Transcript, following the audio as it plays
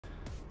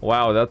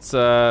Wow, that's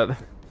that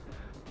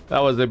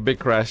was a big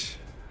crash.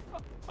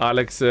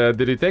 Alex,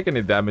 did you take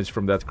any damage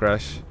from that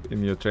crash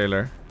in your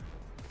trailer?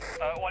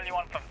 Only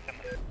 1%.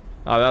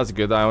 Oh, that's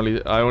good. I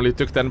only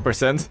took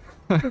 10%.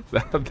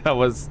 that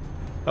was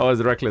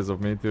reckless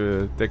of me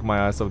to take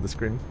my eyes off the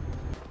screen.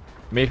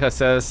 Miha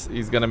says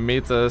he's gonna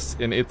meet us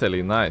in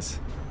Italy. Nice.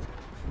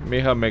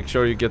 Miha, make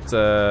sure you get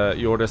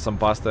you order some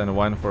pasta and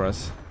wine for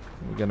us.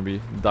 We're gonna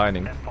be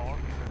dining. We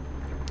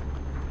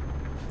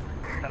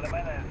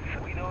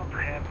don't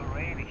have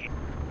rain here.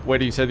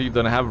 Wait, you said you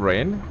don't have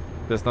rain?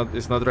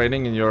 It's not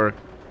raining in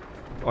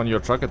on your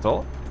truck at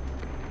all?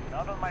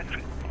 Not on my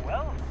street.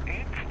 Well,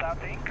 it's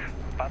starting,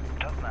 but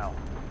just now.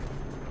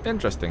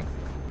 Interesting.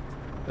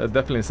 That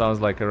definitely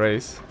sounds like a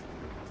race.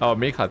 Oh,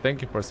 Miha,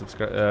 thank you for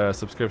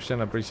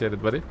subscription. Appreciate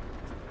it, buddy.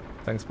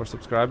 Thanks for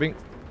subscribing.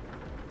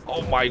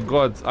 Oh my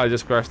god, I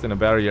just crashed in a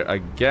barrier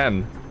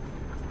again.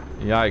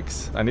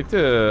 Yikes. I need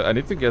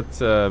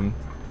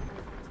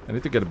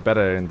to get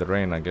better in the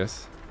rain, I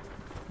guess.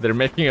 They're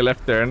making a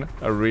left turn,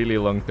 a really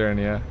long turn,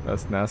 yeah.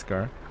 That's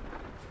NASCAR.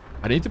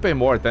 I need to pay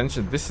more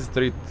attention. This is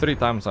three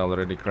times I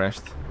already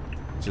crashed,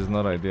 which is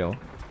not ideal,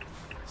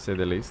 to say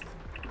the least.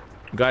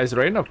 Guys,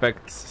 rain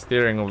affects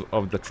steering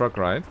of the truck,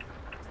 right?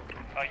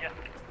 Yes.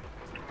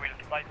 We'll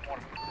slide more.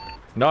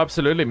 No,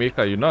 absolutely,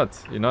 Mika. You're not.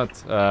 Here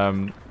is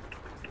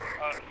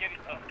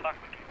stuck.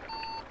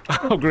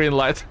 Oh, green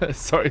light.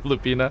 Sorry,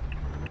 Lupina.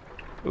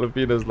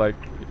 Lupina's like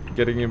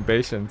getting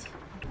impatient.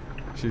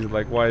 She's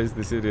like, why is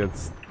this idiot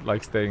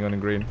like staying on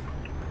green?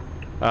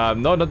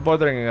 No, not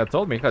bothering at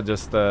all, Mika.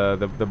 Just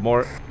the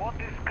more. What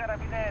is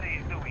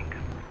Carabinieri doing?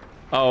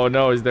 Oh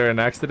no, is there an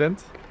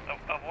accident?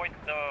 Avoid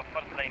the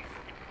first lane.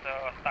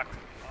 It's stuck.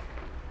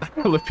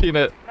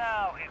 Lupina.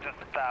 Now he just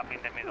stopped in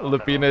the middle.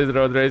 Lupina is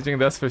road raging.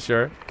 That's for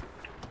sure.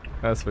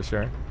 That's for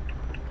sure.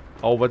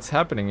 Oh, what's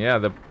happening? Yeah,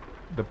 the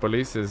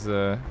police is.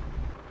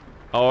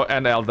 Oh,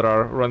 and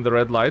Eldrar run the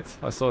red light.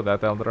 I saw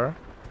that, Eldrar.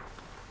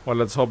 Well,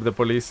 let's hope the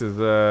police is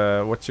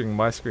watching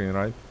my screen,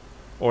 right?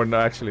 Or no,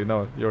 actually,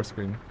 no, your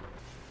screen.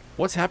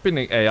 What's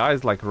happening? AI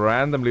is like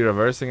randomly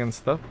reversing and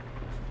stuff.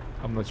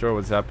 I'm not sure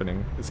what's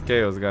happening. It's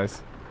chaos,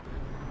 guys.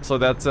 So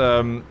that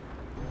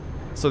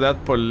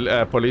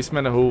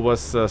policeman who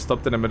was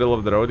stopped in the middle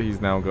of the road, he's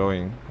now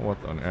going.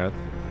 What on earth?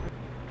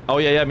 Oh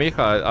yeah,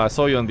 Mika, I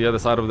saw you on the other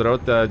side of the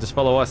road. Just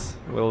follow us.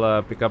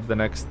 We'll pick up the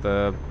next.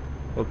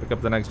 We'll pick up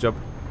the next job.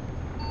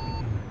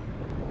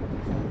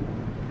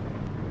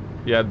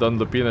 Yeah, Don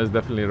Lupina is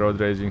definitely road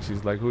raging.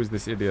 She's like, who's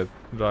this idiot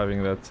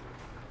driving that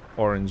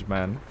orange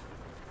man?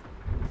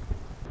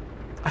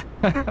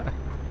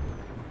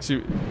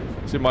 she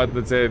might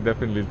not say it,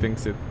 definitely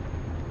thinks it.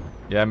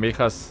 Yeah,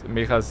 Miha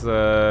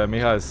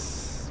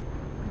is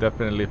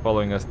definitely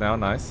following us now.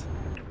 Nice.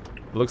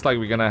 Looks like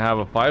we're gonna have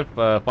a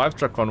five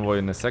truck convoy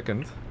in a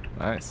second.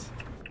 Nice.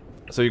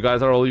 So you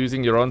guys are all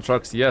using your own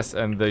trucks, yes.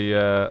 And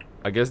the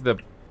I guess the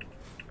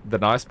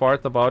nice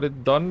part about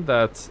it, Don,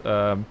 that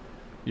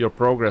your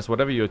progress,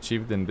 whatever you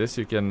achieved in this,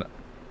 you can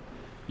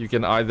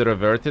either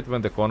revert it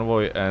when the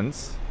convoy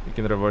ends. You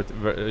can revert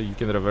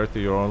to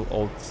your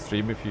old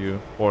stream if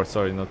you, or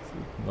sorry, not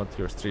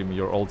your stream,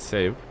 your old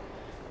save,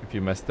 if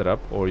you messed it up,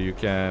 or you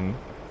can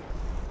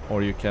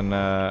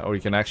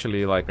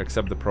actually like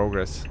accept the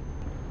progress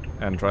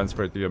and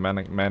transfer it to your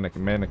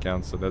main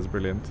account. So that's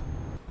brilliant.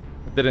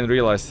 I didn't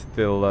realize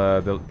till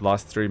the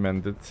last stream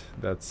ended.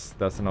 That's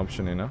an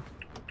option, you know.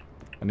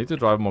 I need to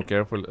drive more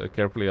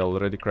carefully. I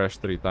already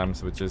crashed 3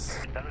 times, which is...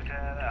 There is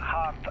a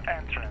hard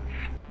entrance.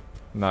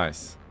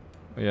 Nice.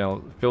 Yeah,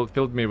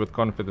 filled me with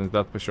confidence,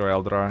 that for sure,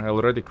 Eldrar. I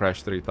already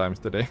crashed 3 times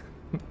today.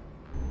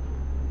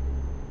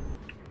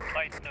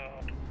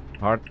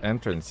 Hard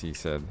entrance, he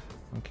said.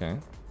 Okay.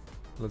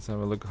 Let's have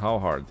a look how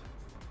hard.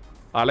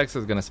 Alex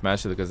is gonna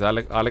smash it, because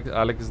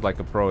Alex is like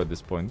a pro at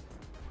this point.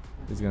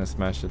 He's gonna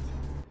smash it.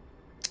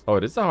 Oh,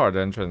 it is a hard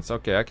entrance.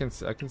 Okay, I can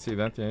see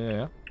that.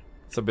 Yeah.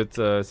 It's a bit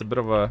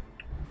of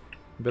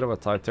a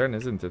tight turn,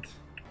 isn't it?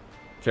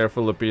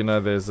 Careful,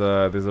 Lupina. There's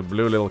a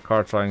blue little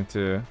car trying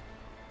to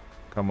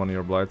come on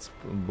your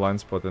blind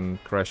spot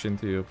and crash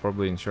into you.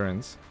 Probably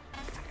insurance.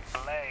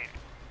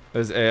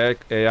 There's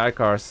AI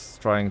cars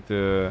trying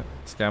to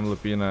scam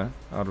Lupina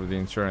out of the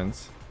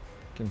insurance.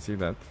 You can see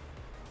that.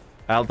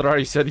 Aldrar,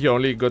 you said you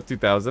only got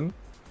 2,000.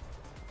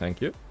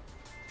 Thank you.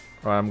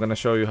 Alright, I'm gonna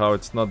show you how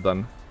it's not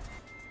done.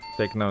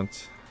 Take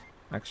notes.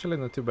 Actually,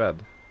 not too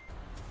bad.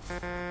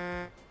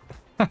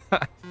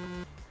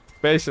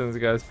 Patience,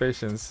 guys,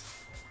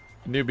 patience.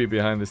 Newbie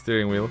behind the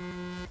steering wheel.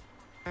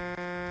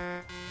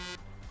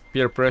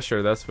 Peer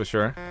pressure, that's for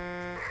sure.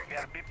 We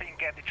are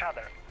beeping at each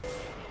other.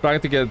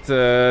 Trying to get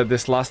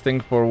this last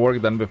thing for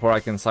work done before I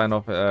can sign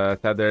off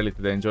tad early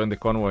today and join the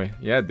convoy.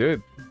 Yeah,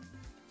 dude.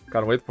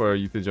 Can't wait for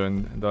you to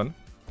join, Don.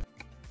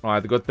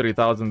 Alright, got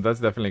 3,000. That's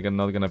definitely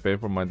not gonna pay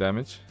for my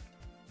damage.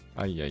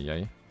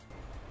 Ay.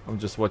 I'm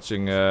just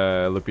watching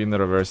Lupina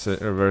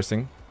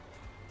reversing.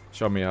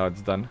 Show me how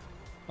it's done.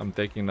 I'm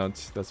taking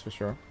notes, that's for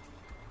sure.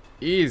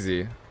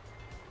 Easy.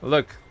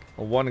 Look,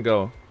 1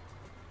 go.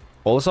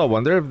 Also, I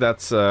wonder if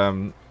that's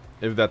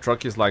if that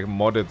truck is like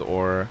modded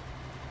or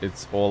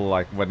it's all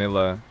like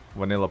vanilla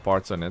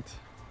parts on it.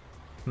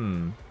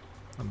 I'm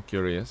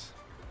curious.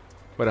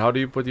 But how do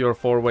you put your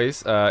 4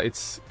 ways?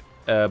 It's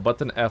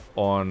button F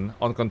on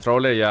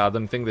controller. Yeah, I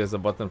don't think there's a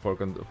button for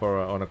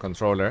on a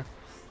controller.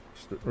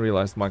 Just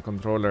realized my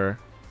controller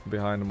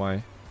behind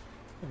my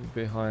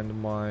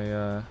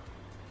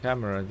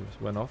camera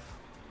just went off.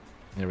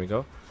 Here we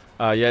go.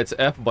 Yeah, it's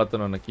F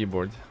button on the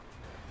keyboard.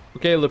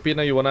 Okay,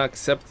 Lupina, you wanna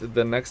accept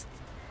the next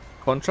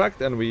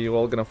contract, and we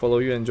all gonna follow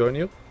you and join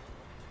you?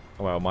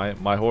 Wow,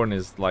 my horn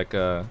is like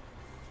a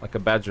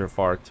badger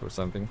fart or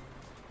something.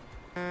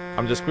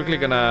 I'm just quickly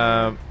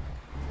gonna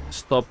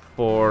stop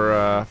for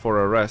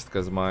a rest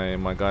because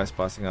my guy's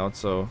passing out.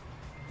 So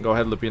go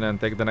ahead, Lupina, and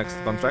take the next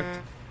contract.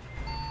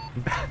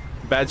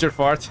 Badger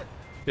fart.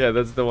 Yeah,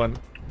 that's the one.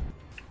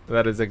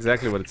 That is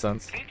exactly what it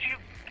sounds. Did you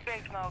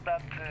guys know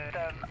that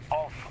turn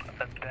off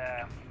the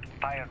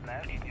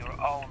tiredness in your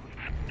own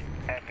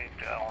have it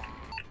on?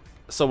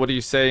 So what are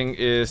you saying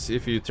is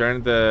if you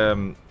turn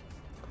the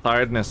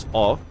tiredness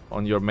off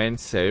on your main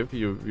save,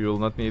 you will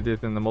not need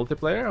it in the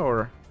multiplayer,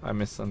 or I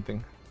missed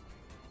something?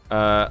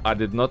 I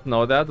did not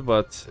know that,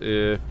 but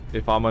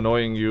if I'm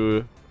annoying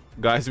you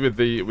guys with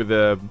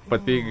the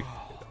fatigue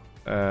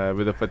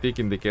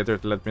indicator,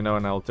 to let me know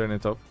and I'll turn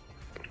it off.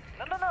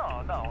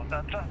 No,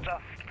 just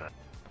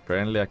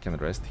Apparently I can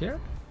rest here.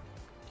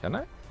 Can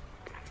I?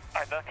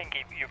 I don't think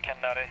you can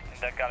rest in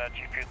the garage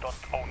if you don't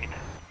own it.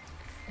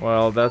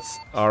 Well, that's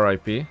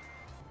RIP.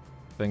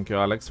 Thank you,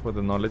 Alex, for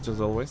the knowledge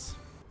as always.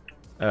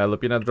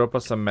 Lupina, drop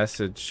us a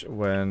message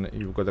when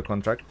you've got the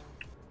contract.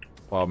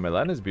 Wow,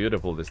 Milan is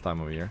beautiful this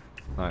time of year.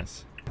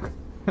 Nice.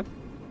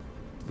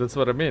 That's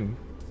what I mean.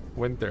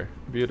 Winter.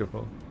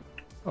 Beautiful.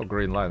 Oh,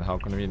 green light. How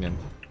convenient.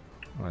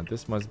 Alright,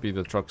 this must be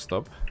the truck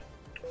stop.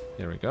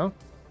 Here we go.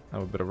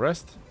 Have a bit of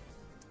rest.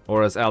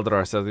 Or as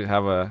Aldrar says,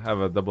 have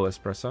a double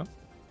espresso.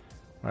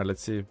 Alright,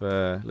 let's see if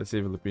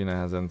Lupina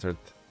has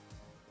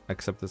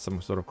accepted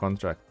some sort of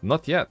contract.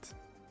 Not yet.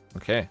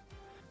 Okay.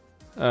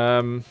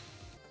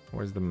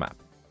 Where's the map?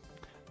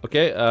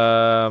 Okay,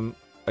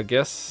 I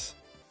guess...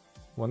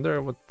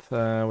 Wonder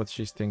what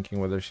she's thinking,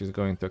 whether she's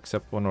going to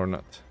accept one or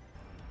not.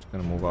 Just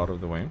gonna move out of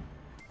the way.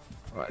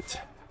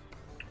 Right.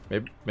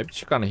 Maybe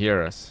she can't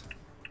hear us.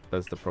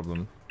 That's the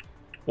problem.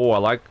 Oh, I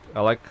like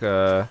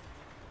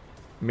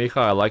Micha,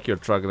 I like your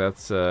truck.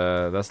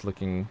 That's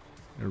looking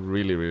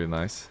really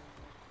nice.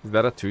 Is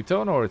that a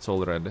two-tone or it's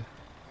all red?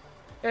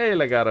 Hey,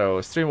 Legato,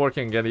 stream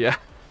working again. Yeah,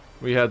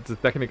 we had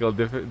technical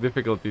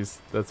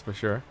difficulties, that's for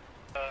sure.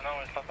 No,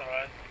 it's not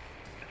red.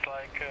 It's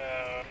like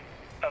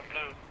a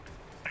blue.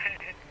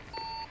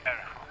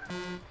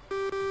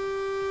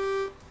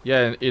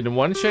 Yeah, in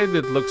one shade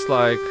it looks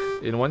like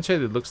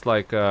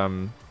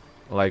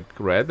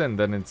red, and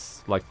then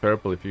it's like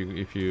purple if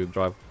you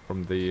drive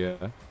from the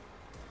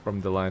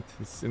light.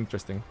 It's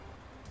interesting.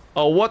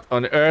 Oh, what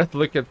on earth?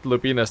 Look at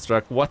Lupina's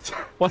truck. What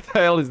the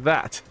hell is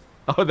that?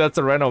 Oh, that's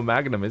a Renault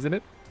Magnum, isn't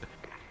it?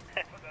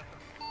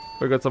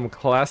 We got some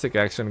classic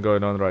action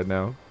going on right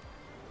now.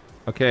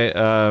 Okay,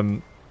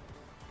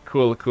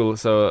 cool.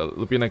 So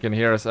Lupina can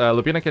hear us.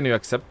 Lupina, can you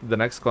accept the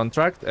next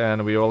contract?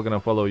 And we're all gonna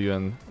follow you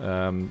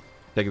and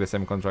take the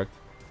same contract.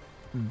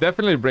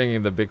 Definitely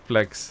bringing the big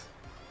flex.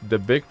 The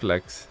big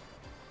flex.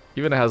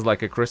 Even has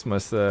like a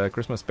Christmas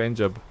paint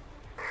job.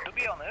 To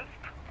be honest,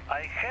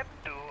 I had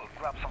to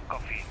grab some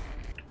coffee.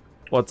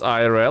 What's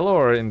IRL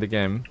or in the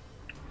game?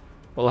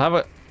 Well, have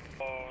a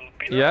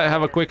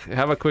quick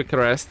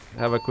rest.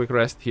 Have a quick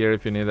rest here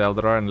if you need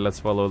Eldrar, and let's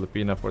follow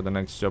Lupina for the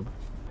next job.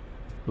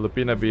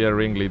 Lupina be a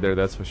ringleader,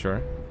 that's for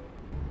sure.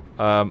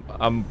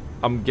 I'm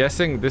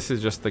guessing, this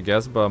is just a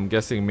guess, but I'm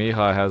guessing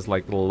Miha has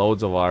like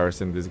loads of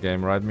hours in this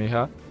game, right,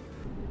 Miha?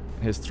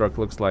 His truck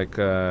looks like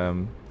a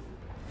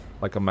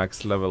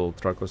max level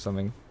truck or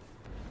something.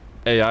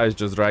 AI is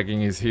just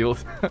dragging his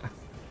heels.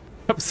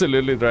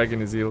 Absolutely dragging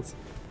his heels.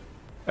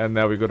 And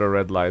now we got a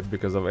red light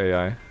because of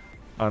AI.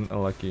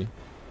 Unlucky.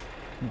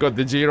 Got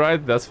the G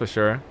ride, that's for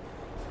sure.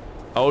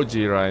 OG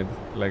ride,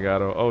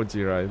 Legato. OG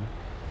ride.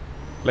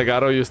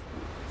 Legato, you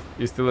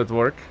still at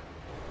work?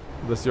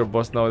 Does your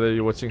boss know that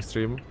you're watching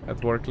stream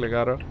at work,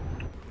 Legato?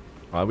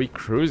 Are we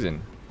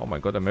cruising? Oh my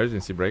god,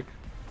 emergency brake.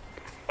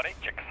 Brake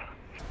checks.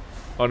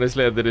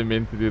 Honestly, I didn't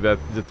mean to do that.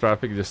 The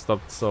traffic just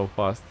stopped so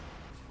fast.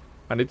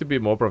 I need to be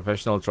more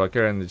professional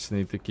trucker and just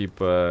need to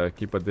keep a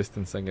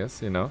distance, I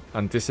guess, you know?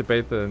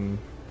 Anticipate and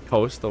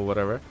coast or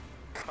whatever.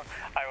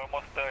 I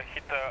almost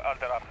hit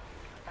Alderar.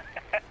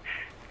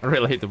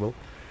 Relatable.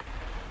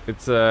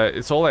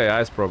 It's all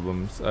AI's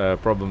problems.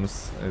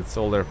 It's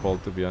all their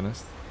fault, to be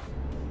honest.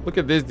 Look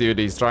at this dude.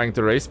 He's trying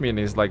to race me in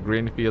his like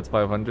green Fiat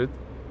 500.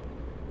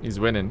 He's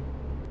winning.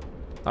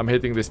 I'm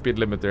hitting the speed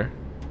limiter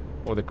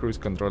or the cruise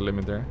control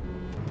limiter.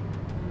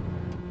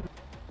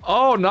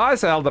 Oh,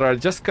 nice, Aldrar.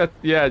 Just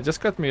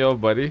cut me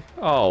off, buddy.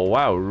 Oh,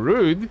 wow,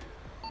 rude.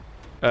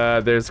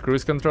 There's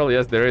cruise control.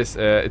 Yes, there is.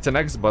 It's an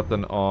X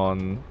button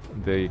on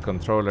the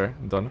controller.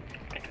 Done.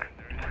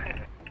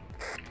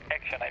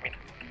 Action, I mean.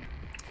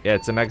 Yeah,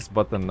 it's an X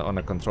button on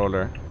a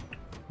controller.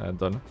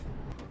 Done.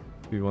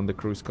 We want the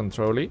cruise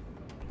control-y.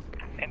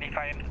 And if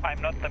if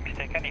I'm not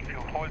mistaken, if you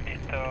hold it,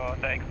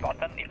 the X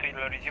button, it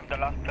will resume the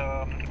last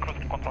cruise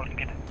control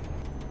speed.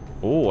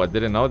 Oh, I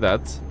didn't know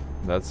that.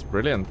 That's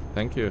brilliant.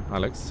 Thank you,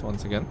 Alex,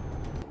 once again.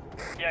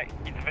 Yeah,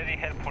 it's very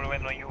helpful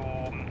when you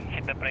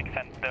hit the brakes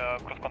and the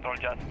cruise control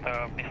just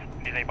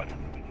disables.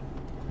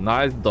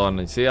 Nice, Don.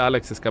 You see,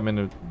 Alex is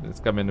coming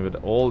with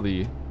all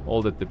the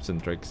tips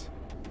and tricks.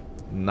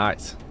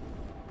 Nice.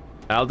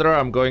 Aldra,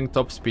 I'm going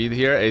top speed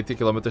here, 80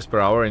 kilometers per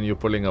hour, and you're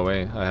pulling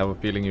away. I have a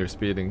feeling you're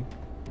speeding.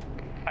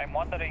 I'm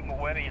wondering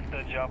where is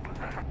the job.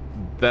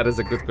 That is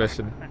a good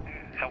question.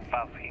 So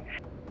fancy.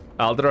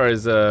 Aldra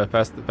is a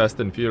fast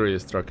and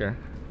furious trucker.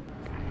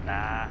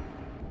 Nah.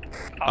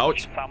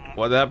 Ouch!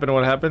 What happened?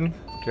 What happened?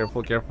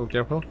 Careful, careful,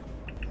 careful.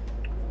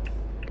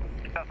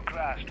 Just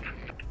crashed.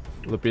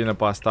 Lupina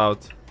passed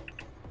out.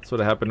 That's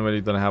what happened when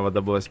you don't have a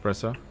double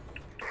espresso.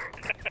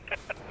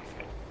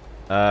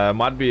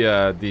 Might be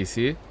a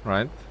DC,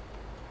 right?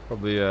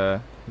 Probably a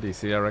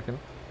DC, I reckon.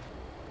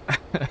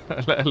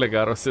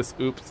 Legato says,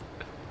 oops.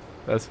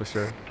 That's for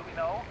sure. Do we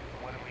know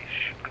where we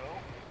should go?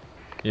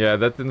 Yeah,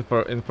 that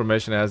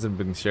information hasn't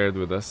been shared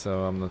with us,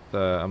 so I'm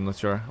not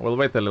sure. We'll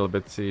wait a little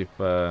bit to see if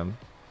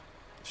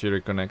she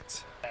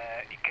reconnects.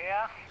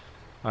 IKEA?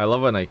 I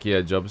love an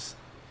IKEA jobs.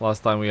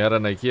 Last time we had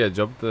an IKEA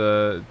job,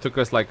 it took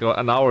us like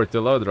an hour to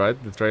load, right?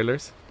 The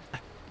trailers.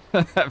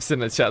 I've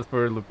seen a chat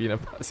for Lupina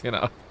passing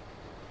out.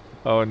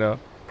 Oh no.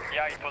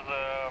 Yeah, it was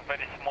a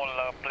very small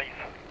place.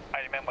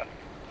 I remember.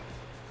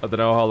 I don't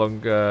know how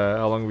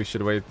long we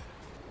should wait.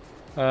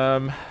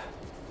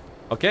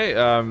 Okay.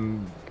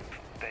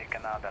 Take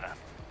another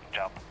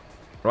job.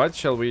 Right,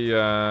 shall we?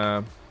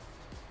 Who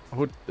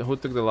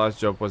took the last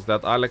job? Was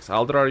that Alex?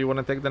 Aldrar, you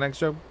wanna take the next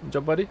job,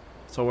 buddy?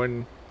 So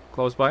we're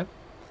close by.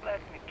 Let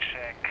me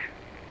check.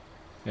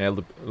 Yeah,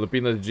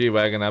 Lupina's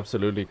G-Wagon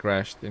absolutely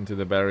crashed into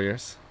the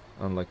barriers.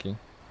 Unlucky.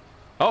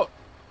 Oh!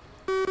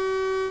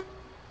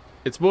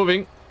 It's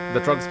moving. The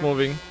truck's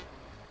moving.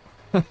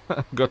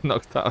 Got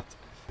knocked out.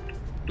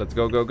 Let's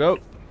go, go, go.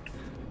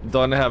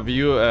 Don, have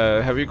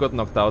you got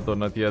knocked out or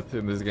not yet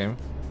in this game?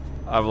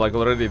 I've like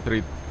already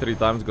three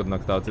times got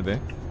knocked out today.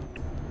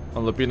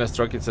 On Lupina's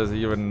truck it says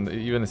even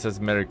it says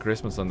Merry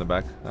Christmas on the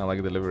back. I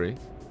like delivery.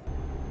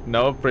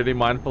 No, pretty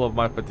mindful of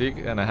my fatigue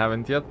and I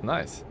haven't yet.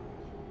 Nice.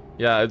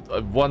 Yeah,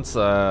 once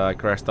I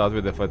crashed out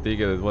with the fatigue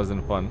and it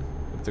wasn't fun.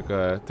 It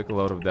took a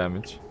lot of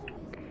damage.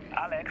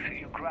 Alex,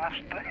 you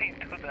crashed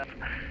into the...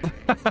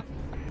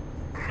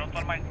 Not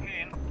on my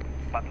screen,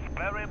 but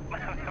very,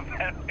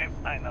 very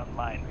fine on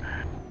mine.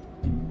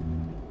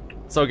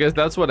 So I guess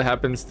that's what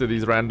happens to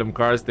these random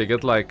cars. They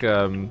get like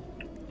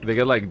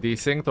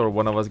desynced, or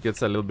one of us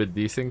gets a little bit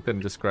desynced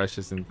and just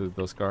crashes into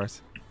those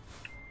cars.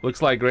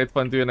 Looks like great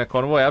fun doing a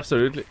convoy,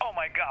 absolutely. Oh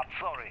my god,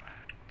 sorry.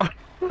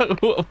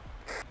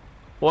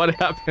 What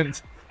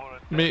happened?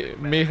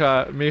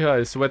 Miha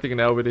is sweating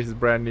now with his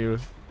brand new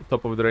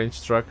top of the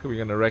range truck. We're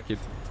gonna wreck it.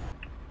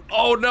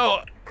 Oh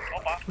no!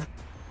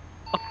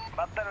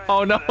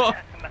 Oh no!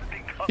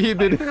 He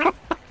didn't.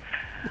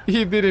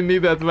 He didn't need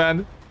that,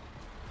 man.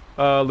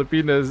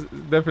 Lupina is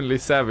definitely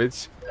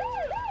savage.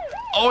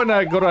 Oh, and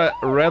I got a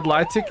red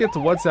light ticket.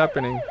 What's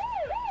happening?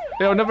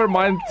 Yo, never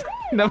mind.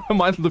 Never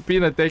mind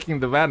Lupina taking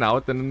the van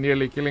out and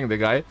nearly killing the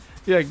guy.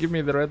 Yeah, give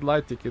me the red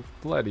light ticket.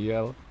 Bloody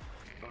hell.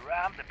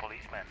 Ram the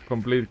policeman.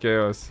 Complete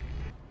chaos.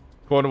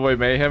 Convoy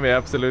mayhem. Yeah,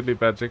 absolutely,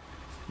 Patrick.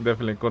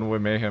 Definitely convoy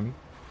mayhem.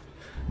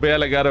 But yeah,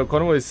 Legato,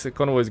 convoy is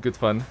good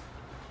fun.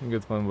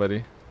 Good fun,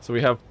 buddy. So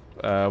we have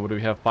what do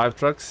we have? 5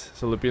 trucks.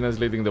 So Lupina is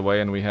leading the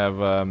way, and we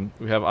have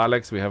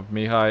Alex, we have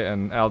Mihai,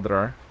 and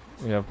Aldrar.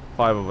 We have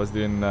 5 of us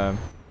doing a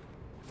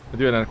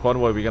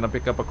convoy. We're gonna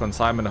pick up a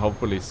consignment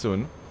hopefully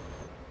soon.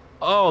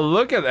 Oh,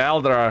 look at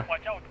Aldrar!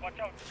 Watch out! Watch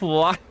out!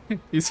 Flying!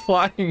 He's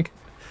flying.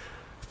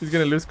 He's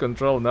gonna lose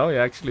control. No, he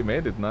actually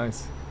made it.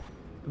 Nice.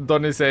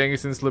 Don is saying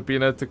since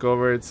Lupina took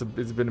over, it's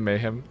been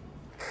mayhem.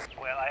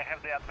 Well, I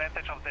have the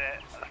advantage of the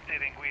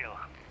steering wheel.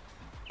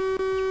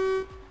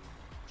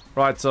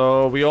 Right,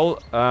 so we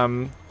all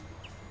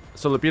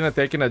so Lupina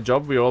taking a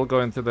job. We all go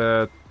into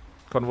the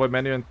convoy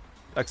menu and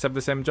accept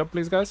the same job,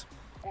 please, guys.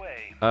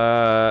 Wait.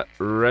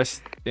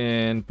 Rest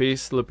in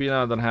peace,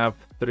 Lupina. I don't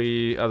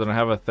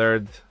have a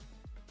third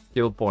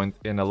skill point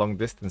in a long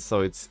distance,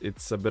 so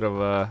it's a bit of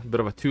a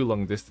too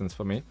long distance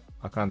for me.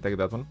 I can't take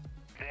that one.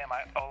 Damn,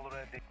 I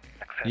already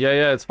accepted.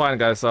 Yeah, it's fine,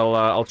 guys.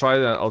 I'll try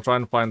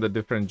and find a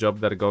different job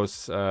that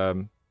goes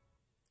to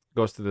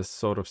this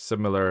sort of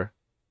similar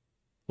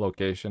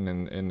location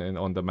in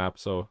on the map.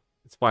 So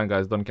it's fine,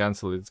 guys. Don't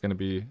cancel it. It's gonna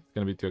be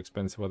too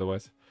expensive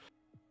otherwise.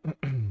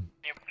 Can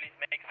you please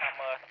make some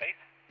space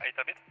a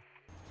little bit?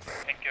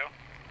 Thank you.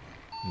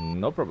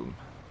 No problem.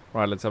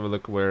 Right, let's have a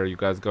look where you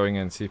guys going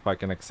and see if I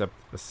can accept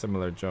a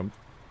similar jump.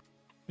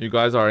 You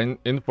guys are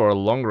in for a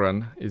long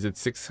run. Is it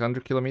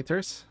 600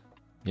 kilometers?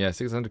 Yeah,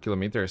 600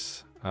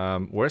 kilometers.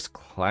 Where's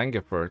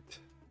Klagenfurt?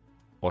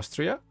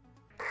 Austria?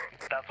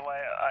 That's why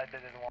I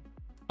didn't want.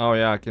 Oh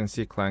yeah, I can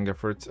see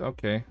Klagenfurt.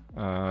 Okay,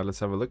 let's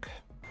have a look.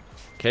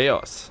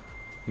 Chaos.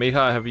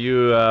 Miha, have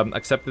you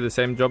accepted the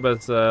same job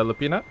as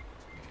Lupina?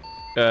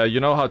 You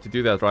know how to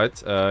do that,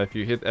 right? If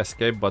you hit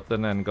escape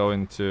button and go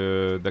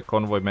into the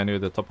convoy menu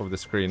at the top of the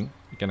screen,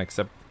 you can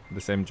accept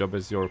the same job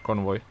as your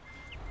convoy.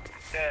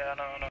 Yeah,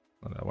 no.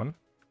 On that one.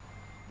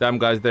 Damn,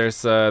 guys,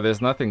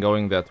 there's nothing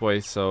going that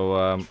way,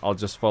 so I'll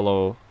just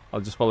follow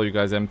you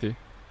guys empty.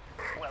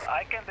 Well,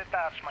 I can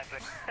detach my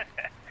thing.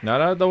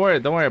 No, don't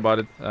worry about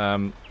it.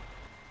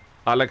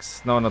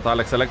 Alex, no, not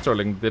Alex,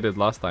 Electrolink did it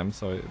last time,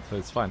 so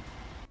it's fine.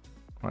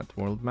 Alright,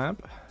 world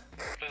map.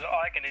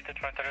 I can need to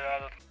try to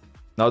read it.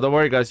 No, don't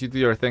worry, guys, you do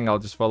your thing. I'll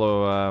just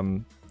follow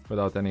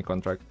without any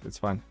contract. It's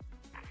fine.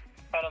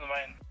 I don't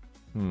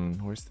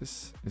mind. Where's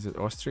this? Is it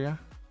Austria?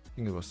 I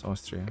think it was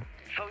Austria.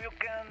 So you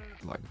can...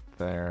 Like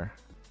there.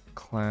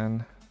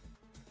 Clan.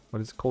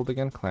 What is it called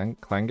again?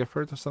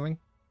 Klangefurt or something?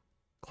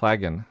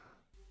 Klagen.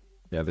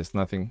 Yeah, there's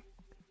nothing.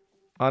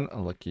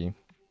 Unlucky.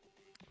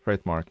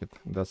 Freight market.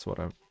 That's what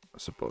I'm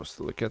supposed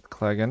to look at.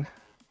 Klagen.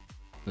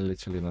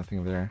 Literally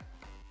nothing there.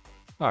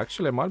 Oh,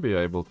 actually, I might be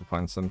able to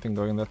find something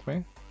going that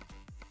way.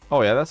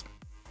 Oh yeah,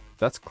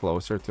 that's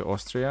closer to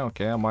Austria.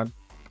 Okay, I might.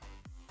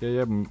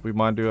 Yeah, we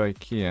might do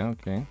IKEA.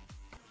 Okay.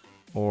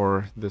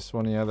 Or this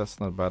one. Yeah, that's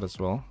not bad as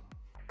well.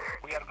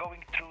 We are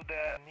going through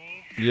the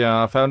niche.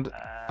 Yeah, I found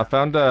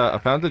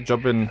a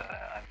job in.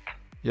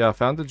 Yeah, I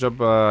found a job.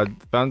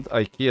 Found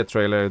IKEA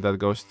trailer that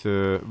goes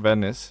to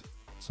Venice.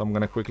 So I'm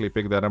gonna quickly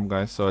pick that up,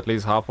 guys. So at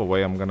least half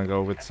away, I'm gonna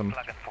go with some.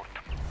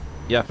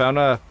 Yeah, found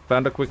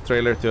a quick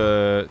trailer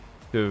to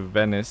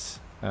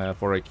Venice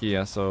for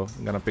IKEA. So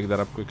I'm gonna pick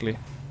that up quickly.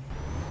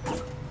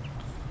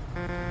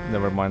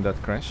 Never mind that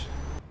crash.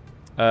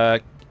 I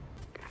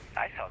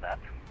saw that.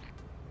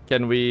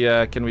 Can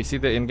we see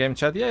the in-game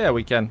chat? Yeah,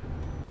 we can.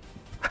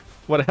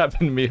 What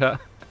happened, Miha?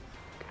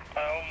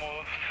 I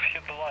almost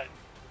hit the light.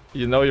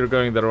 You know you're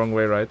going the wrong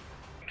way, right?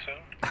 So?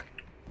 I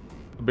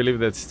believe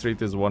that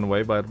street is one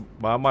way, but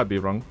I might be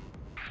wrong.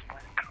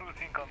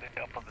 Cruising on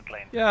the opposite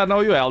lane. Yeah,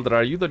 no, you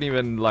Eldrar, you don't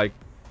even like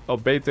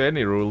obey to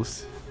any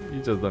rules.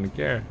 You just don't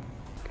care.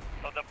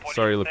 So the police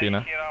Sorry,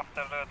 Lupina. Here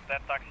after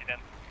that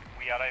accident,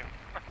 we arrived.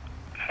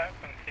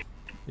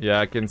 Yeah,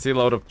 I can see a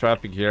lot of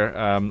traffic here.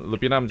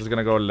 Lupina, I'm just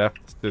gonna go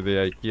left to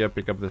the IKEA,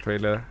 pick up the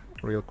trailer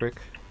real quick.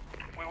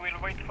 We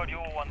will wait for you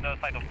on the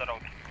side of the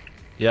road.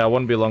 Yeah, I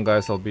won't be long,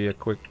 guys. I'll be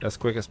as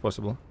quick as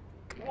possible.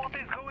 What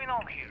is going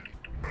on here?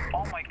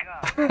 Oh my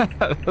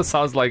god. That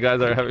sounds like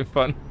guys are having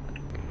fun.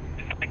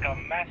 It's like a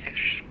massive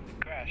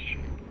crash.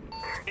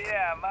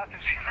 Yeah,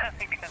 massive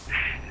shenanigans.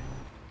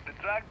 The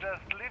truck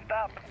just lifted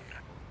up.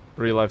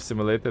 Real life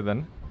simulator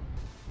then.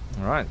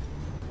 Alright.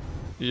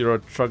 Euro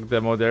Truck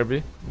Demo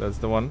Derby. That's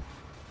the one.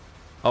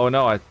 Oh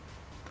no,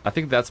 I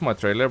think that's my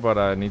trailer, but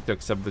I need to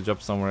accept the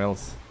job somewhere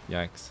else.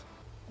 Yikes.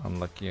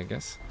 Unlucky, I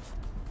guess.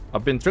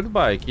 I've been tricked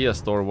by IKEA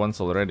store once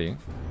already.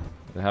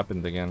 It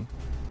happened again.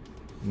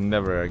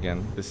 Never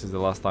again. This is the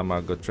last time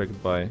I got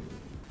tricked by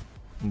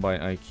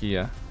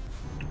IKEA.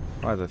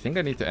 Right, I think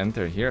I need to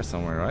enter here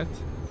somewhere, right?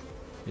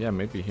 Yeah,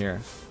 maybe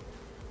here.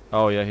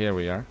 Oh yeah, here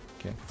we are.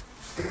 Okay.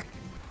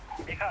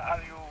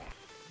 Are you...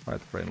 Right,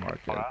 frame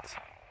market.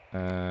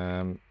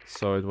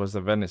 So it was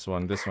the Venice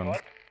one, this one.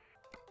 What?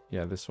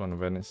 Yeah, this one,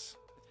 Venice.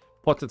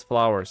 Potted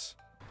flowers.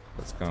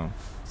 Let's go.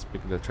 Let's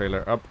pick the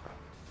trailer up.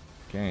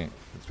 Okay,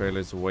 the trailer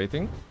is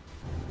waiting.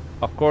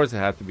 Of course it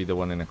had to be the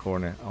one in the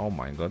corner. Oh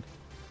my god.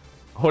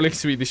 Holy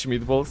Swedish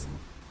meatballs.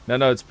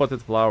 No, it's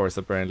potted flowers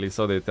apparently,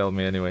 so they tell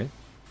me anyway.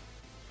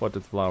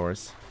 Potted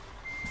flowers.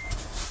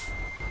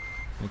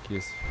 Thank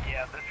you.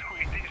 Yeah, the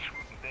Swedish,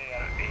 they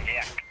are...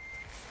 Yeah.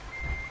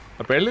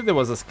 Apparently there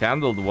was a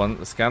scandal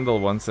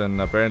once,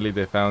 and apparently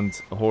they found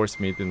horse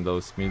meat in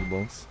those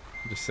meatballs.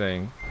 Just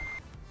saying.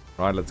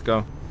 Right, let's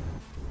go.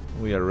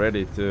 We are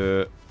ready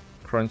to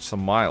crunch some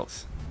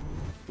miles.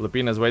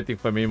 Lupina's waiting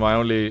for me, my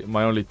only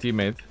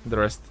teammate. The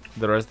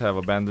rest have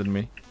abandoned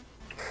me.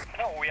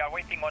 No, we are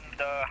waiting on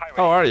the highway.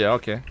 Oh, are you?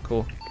 Okay,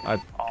 cool. On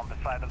the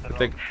side of the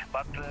road.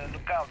 But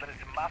look out, there is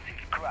a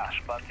massive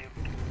crash, but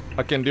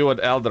I can do what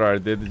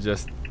Eldrar did,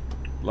 just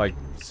like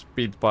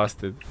speed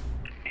past it.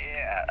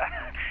 Yeah,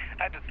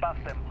 I just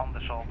passed them on the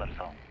shoulder,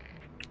 so...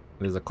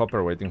 There's a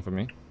copper waiting for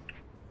me.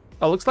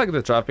 Oh, looks like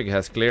the traffic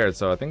has cleared,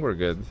 so I think we're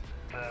good.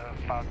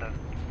 Farther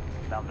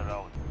down the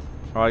road.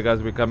 Alright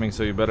guys, we're coming,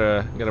 so you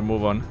better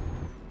move on.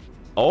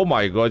 Oh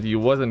my god, you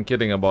wasn't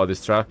kidding about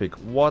this traffic.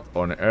 What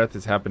on earth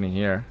is happening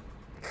here?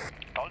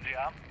 Told you,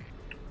 huh?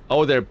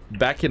 Oh, they're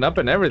backing up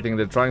and everything.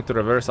 They're trying to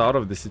reverse out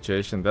of the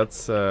situation.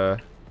 That's a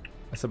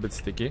bit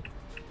sticky.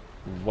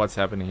 What's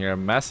happening here?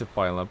 Massive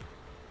pileup.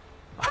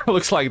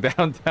 Looks like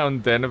downtown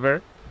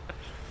Denver.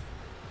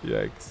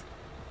 Yikes.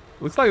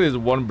 Looks like there's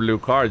one blue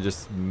car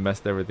just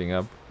messed everything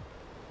up.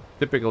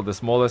 Typical, the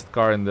smallest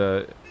car in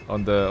the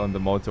on the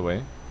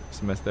motorway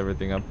just messed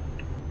everything up.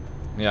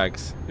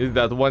 Yikes. Is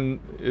that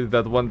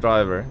one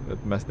driver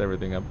that messed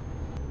everything up?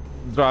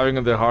 Driving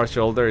on the hard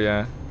shoulder,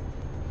 yeah.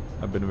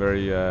 I've been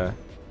very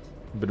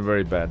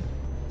bad.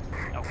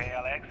 Okay,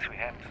 Alex, we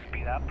have to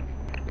speed up.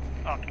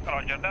 Oh,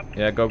 roger that.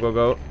 Yeah,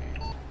 go.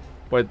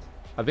 Wait,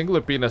 I think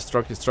Lupina's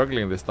truck is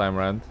struggling this time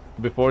around.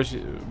 Before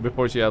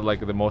she had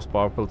like the most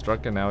powerful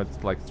truck, and now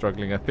it's like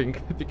struggling, I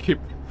think,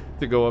 to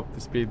to go up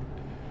the speed.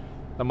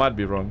 I might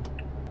be wrong.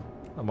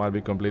 I might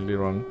be completely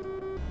wrong.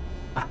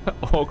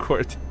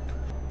 Awkward.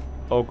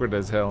 Awkward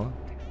as hell.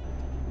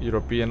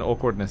 European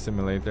awkwardness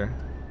simulator.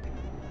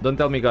 Don't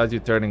tell me, guys,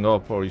 you're turning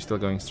off or you're still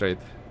going straight.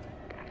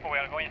 We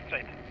are going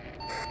straight.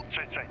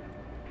 Straight.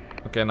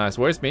 Okay, nice.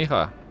 Where's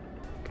Miha?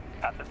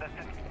 At the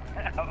distance.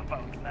 How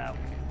about now?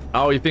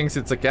 Oh, he thinks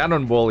it's a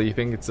cannonball. He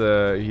thinks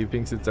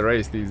it's a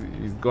race.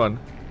 He's gone.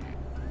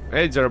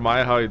 Hey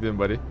Jeremiah, how you doing,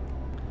 buddy?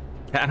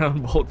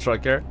 Cannonball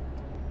trucker.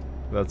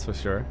 That's for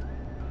sure.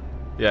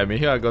 Yeah,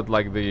 Miha got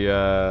like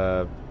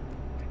the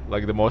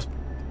most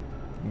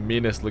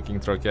meanest looking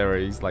truck ever.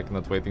 He's like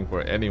not waiting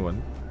for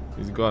anyone.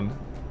 He's gone.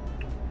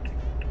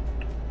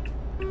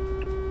 Full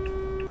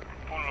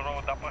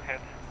road up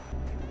ahead.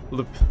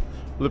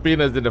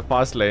 Lupina's in the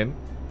fast lane,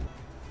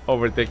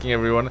 overtaking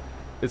everyone.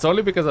 It's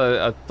only because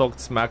I talked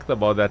smacked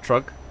about that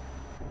truck.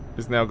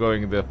 It's now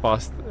going the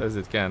fast as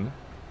it can.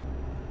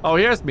 Oh,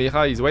 here's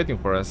Miha. He's waiting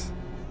for us.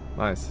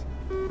 Nice.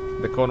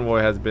 The convoy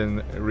has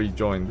been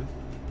rejoined.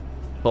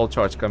 Full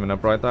charge coming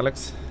up, right,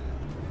 Alex?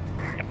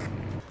 Yep.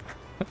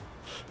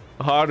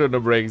 Hard on the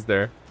brakes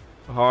there.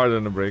 Hard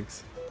on the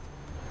brakes.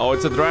 Oh,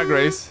 it's a drag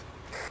race.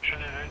 Should I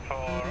do it for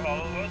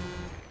all of us?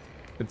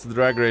 It's a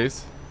drag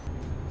race.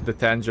 The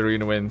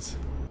tangerine wins.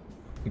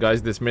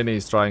 Guys, this mini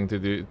is trying to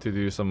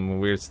do some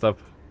weird stuff.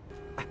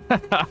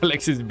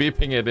 Alex is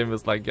beeping at him.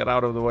 It's like, get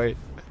out of the way.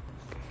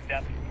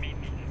 That's me.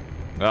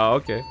 Oh,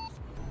 okay.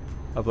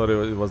 I thought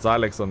it was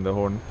Alex on the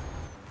horn.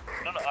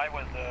 No, I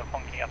was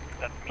honking up.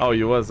 That's me. Oh,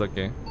 you was?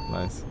 Okay.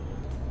 Nice.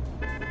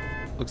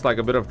 Looks like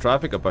a bit of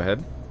traffic up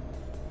ahead.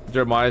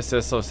 Jeremiah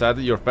says, so sad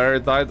that your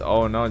ferret died.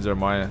 Oh no,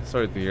 Jeremiah.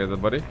 Sorry to hear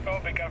that, buddy. Oh,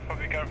 be careful,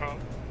 be careful.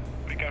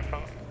 Be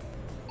careful.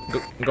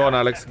 Go on,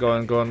 Alex. Go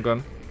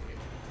on.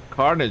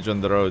 Carnage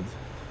on the road.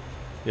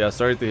 Yeah,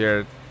 sorry to hear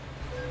it.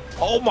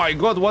 Oh my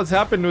god, what's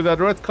happened to that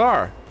red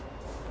car?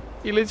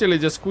 He literally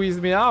just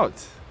squeezed me out.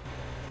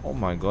 Oh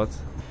my god.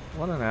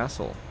 What an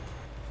asshole.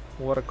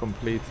 What a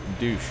complete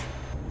douche.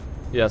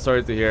 Yeah,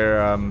 sorry to hear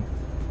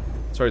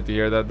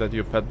that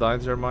your pet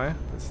died, Jeremiah.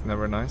 It's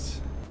never nice.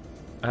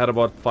 I had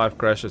about 5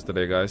 crashes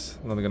today, guys.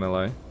 Not gonna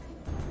lie.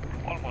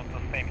 Almost the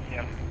same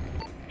here.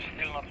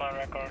 Still not my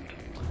record.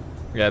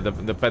 Yeah,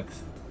 the pet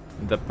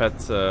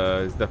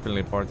is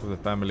definitely part of the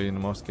family in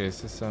most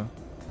cases, so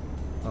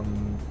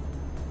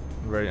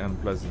very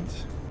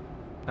unpleasant.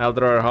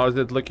 Eldrar, how's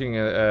it looking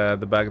at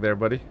the back there,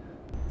 buddy?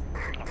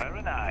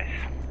 Very nice.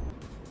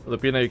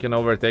 Lupina, you can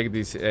overtake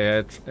these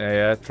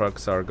AI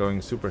trucks are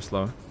going super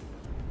slow.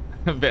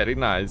 Very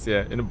nice,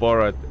 yeah. In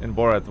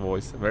Borat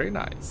voice. Very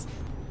nice.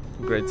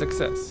 Great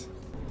success.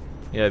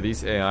 Yeah,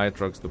 these AI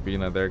trucks,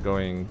 Lupina, they're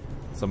going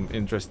some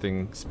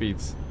interesting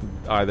speeds.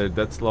 Either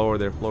dead slow or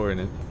they're flooring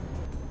it.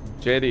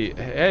 JD,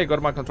 hey,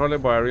 got my controller,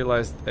 but I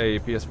realized a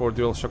PS4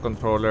 DualShock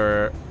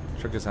controller.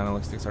 Trigger's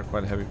analog sticks are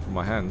quite heavy for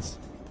my hands.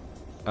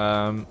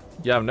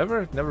 Yeah, I've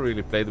never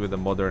really played with a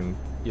modern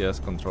PS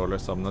controller,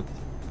 so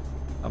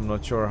I'm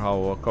not sure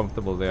how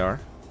comfortable they are.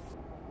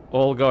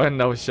 All go and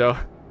no show.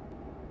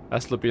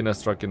 That's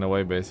Lupina's truck in a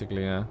way,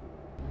 basically, yeah.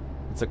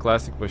 It's a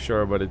classic for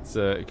sure, but it's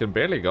it can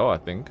barely go, I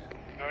think.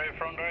 Where are you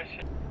from, Doris?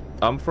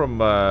 I'm from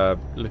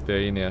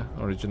Lithuania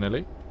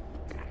originally.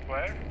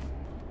 Where?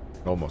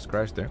 Almost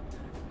crashed there.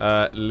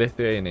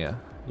 Lithuania.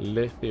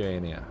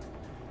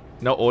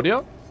 No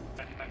audio?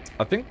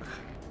 I think.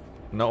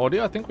 No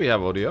audio? I think we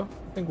have audio.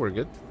 I think we're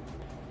good.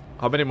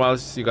 How many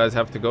miles you guys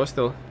have to go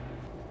still?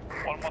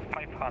 Almost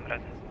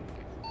 500.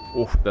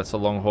 Oof, that's a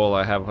long haul.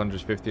 I have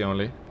 150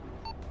 only.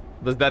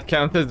 Does that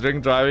count as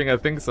drink driving? I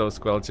think so,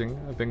 Squelching.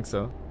 I think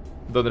so.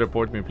 Don't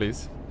report me,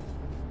 please.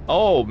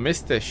 Oh,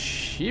 Mr.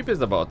 Sheep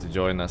is about to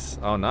join us.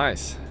 Oh,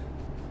 nice.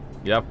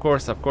 Yeah, of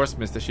course,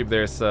 Mr. Sheep.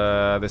 There's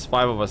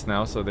 5 of us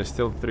now, so there's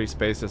still 3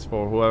 spaces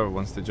for whoever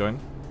wants to join.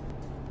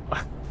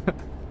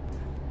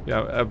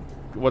 Yeah,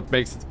 what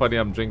makes it funny?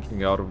 I'm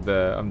drinking out of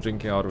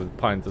the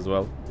pint as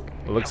well.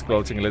 Look,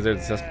 Squelching Lizard,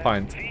 it says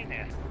pint.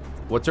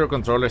 What's your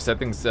controller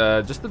settings?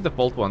 Just the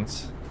default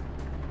ones.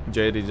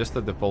 JD, just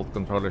the default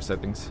controller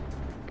settings.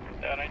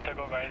 Yeah, I need to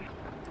go, guys.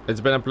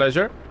 It's been a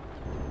pleasure.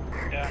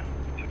 Yeah.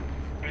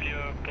 Will you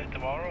play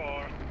tomorrow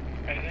or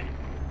anything?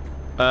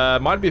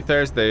 Might be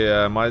Thursday,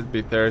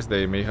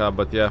 Miha.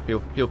 But yeah,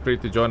 feel free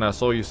to join. I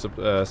saw you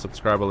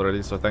subscribe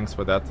already, so thanks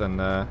for that.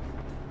 And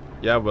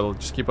yeah, we'll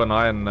just keep an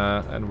eye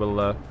and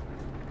we'll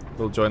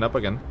join up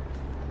again.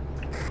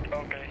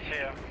 Okay, see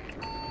ya.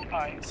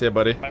 Bye. See ya,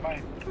 buddy. Bye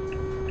bye.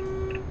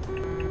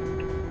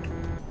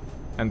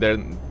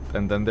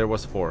 And then there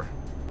was 4.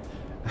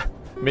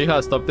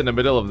 Miha stopped in the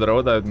middle of the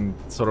road and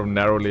sort of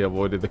narrowly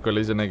avoided the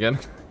collision again.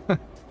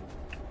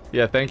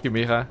 Yeah, thank you,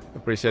 Miha.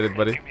 Appreciate it,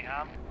 buddy.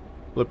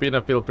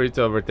 Lupina, feel free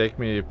to overtake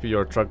me if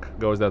your truck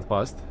goes that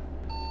fast.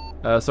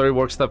 Sorry,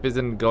 work stuff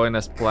isn't going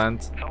as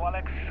planned. So,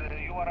 Alex,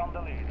 you are on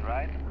the lead,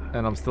 right?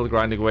 And I'm still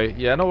grinding away.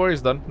 Yeah, no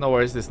worries, Don. No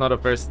worries. It's not the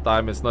first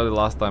time. It's not the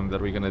last time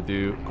that we're gonna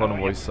do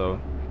Convoy, so...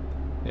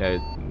 Yeah,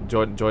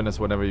 join us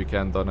whenever you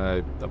can, Don.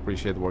 I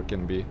appreciate work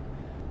can be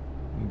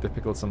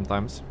difficult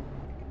sometimes.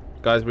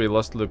 Guys, we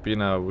lost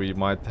Lupina. We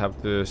might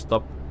have to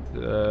stop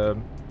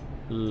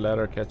let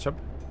her catch up.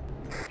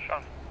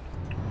 Sure.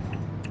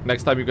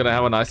 Next time you're gonna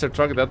have a nicer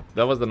truck.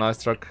 That was the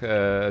nice truck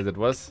as it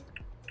was.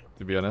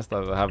 To be honest,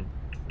 I have.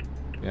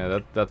 Yeah,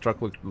 that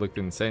truck looked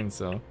insane.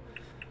 So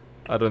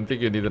I don't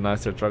think you need a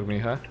nicer truck,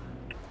 Miha.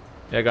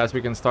 Yeah, guys,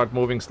 we can start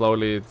moving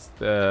slowly. It's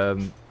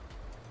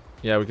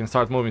yeah, we can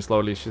start moving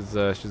slowly. She's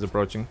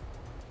approaching.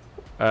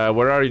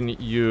 Where are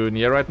you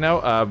near right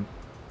now?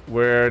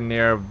 We're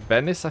near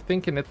Venice, I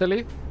think, in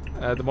Italy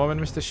at the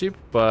moment, Mr. Sheep.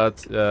 But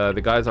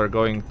the guys are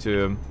going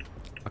to...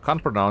 I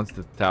can't pronounce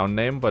the town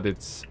name, but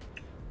it's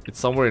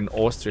somewhere in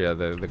Austria.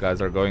 The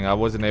guys are going. I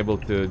wasn't able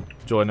to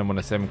join them on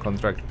the same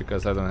contract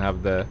because I don't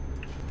have the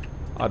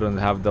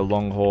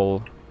long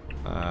haul.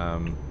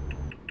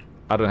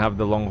 I don't have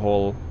the long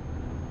haul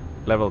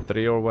level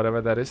 3 or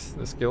whatever that is,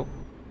 the skill.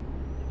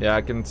 Yeah,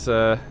 I can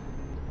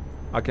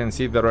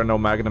see the Renault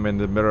Magnum in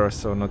the mirror,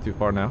 so not too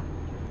far now.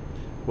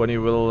 When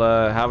you will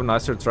have a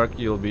nicer truck,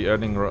 you'll be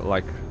earning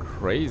like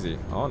crazy.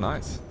 Oh,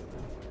 nice.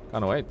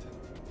 Can't wait.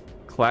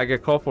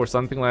 Klagekop or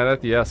something like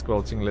that? Yeah,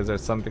 Squelching Lizard,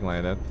 something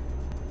like that.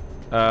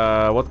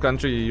 What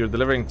country you're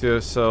delivering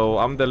to? So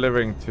I'm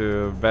delivering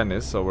to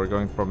Venice, so we're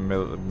going from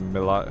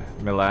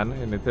Milan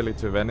in Italy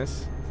to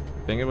Venice.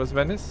 I think it was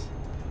Venice.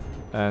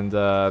 And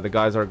the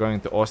guys are going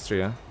to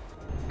Austria.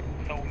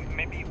 So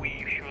maybe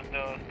we should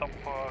stop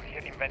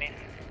here in Venice,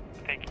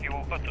 take a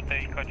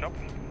job.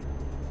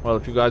 Well,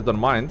 if you guys don't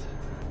mind.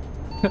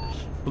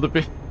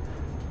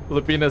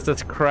 Filipina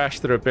says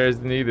crashed, repairs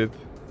needed.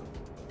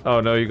 Oh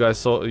no, you guys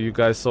saw it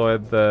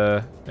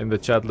in the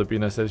chat.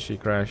 Lupina says she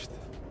crashed.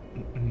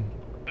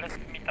 Let's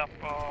meet up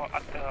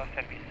at the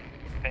service,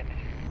 Venice.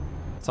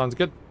 Sounds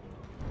good.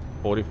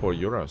 44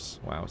 euros.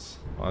 Wow,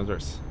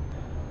 wowzers.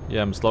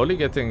 Yeah, I'm slowly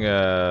getting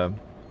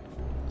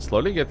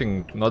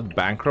not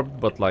bankrupt,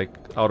 but like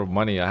out of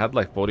money. I had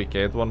like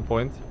 40k at one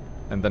point,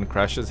 and then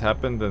crashes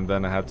happened, and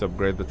then I had to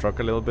upgrade the truck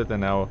a little bit,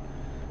 and now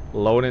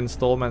loan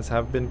installments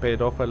have been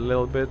paid off a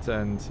little bit,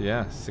 and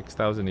yeah,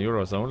 6,000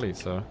 euros only.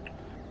 So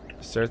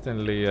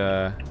certainly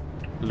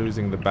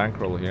losing the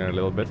bankroll here a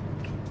little bit.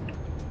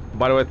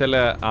 By the way,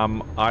 Tele,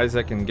 I'm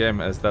Isaac in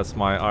game, as that's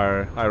my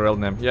IRL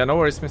name. Yeah, no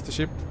worries, Mr.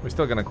 Sheep. We're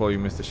still gonna call you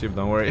Mr. Sheep,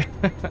 don't worry.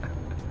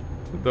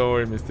 Don't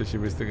worry, Mr. Sheep.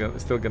 We're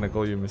still gonna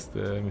call you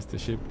Mr.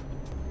 Sheep.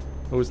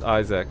 Who's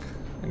Isaac?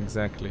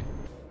 Exactly.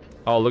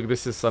 Oh, look,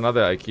 this is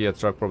another IKEA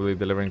truck probably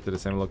delivering to the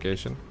same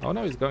location. Oh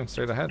no, he's going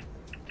straight ahead.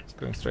 He's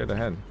going straight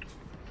ahead.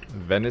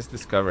 Venice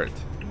discovered.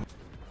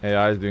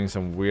 AI is doing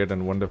some weird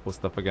and wonderful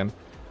stuff again.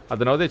 I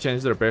don't know, they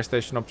changed the repair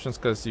station options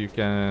because you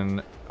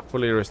can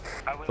fully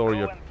restore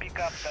your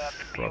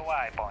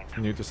truck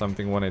new to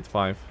something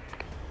 185.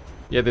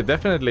 Yeah, they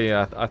definitely,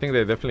 I think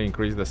they definitely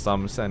increased the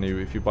sums, and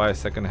if you buy a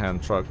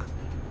second-hand truck,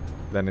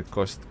 then it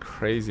costs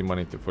crazy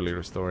money to fully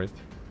restore it.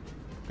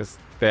 Because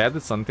they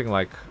added something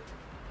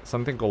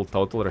called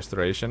total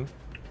restoration,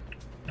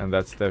 and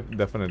that's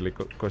definitely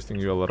costing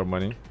you a lot of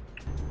money.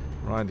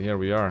 Right, here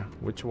we are.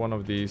 Which one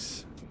of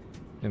these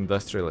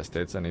industrial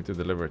estates I need to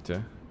deliver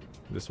to?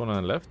 This one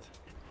on the left?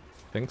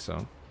 I think so.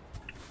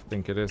 I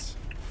think it is.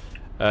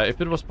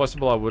 If it was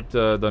possible, I would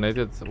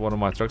donated one of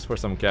my trucks for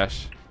some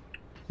cash.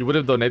 You would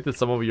have donated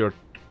some of your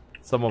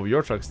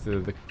trucks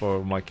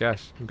for my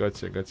cash.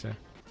 Gotcha, gotcha.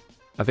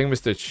 I think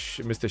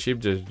Mr. Sheep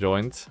just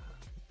joined.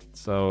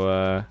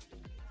 So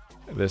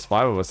there's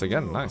 5 of us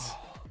again. Nice.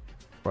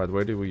 Right,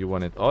 where do you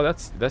want it? Oh,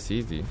 that's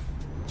easy.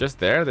 Just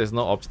there. There's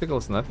no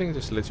obstacles, nothing.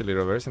 Just literally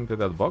reverse into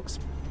that box.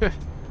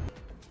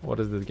 What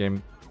does this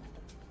game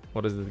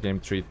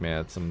treat me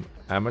at? Some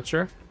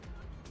amateur?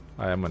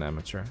 I am an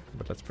amateur,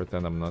 but let's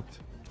pretend I'm not.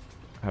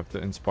 I have to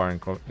inspire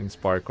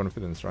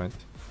confidence, right?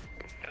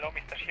 Hello,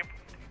 Mr. Sheep.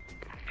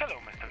 Hello,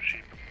 Mr.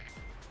 Sheep.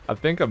 I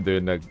think I'm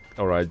doing a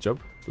alright job.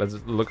 Let's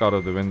look out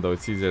of the window.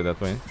 It's easier that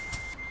way.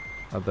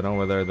 I don't know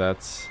whether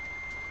that's...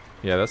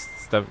 Yeah, that's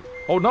step...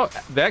 Oh no,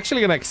 they're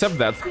actually gonna accept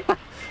that.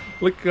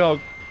 Look how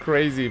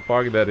crazy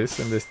park that is,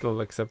 and they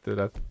still accepted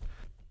that.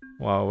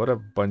 Wow, what a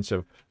bunch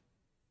of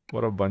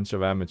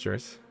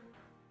amateurs.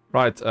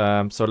 Right,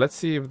 so let's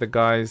see if the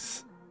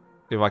guys...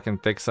 If I can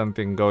take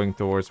something going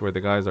towards where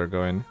the guys are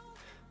going.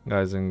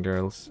 Guys and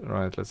girls.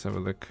 Right, let's have a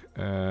look.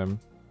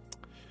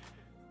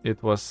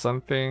 It was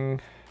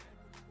something...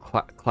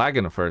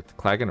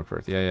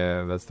 Klagenfurt.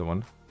 Yeah, that's the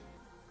one.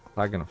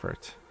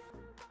 Klagenfurt.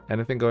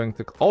 Anything going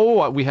to...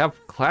 Oh, we have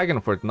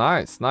Klagenfurt.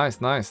 Nice.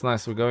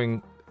 We're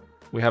going...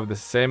 We have the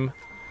same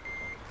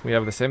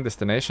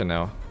destination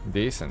now.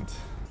 Decent.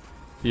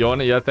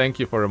 Ione, yeah, thank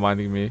you for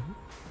reminding me.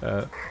 We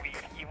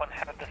even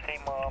have the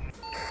same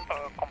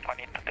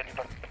company to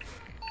deliver.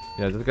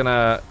 Yeah, just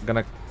gonna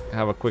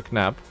have a quick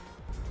nap.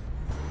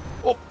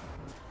 Oh,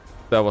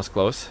 that was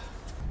close.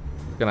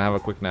 Gonna have a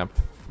quick nap.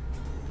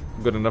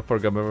 Good enough for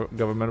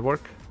government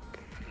work.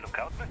 Look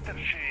out, Mr.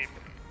 Sheep.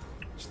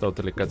 Just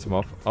totally cuts him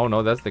off. Oh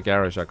no, that's the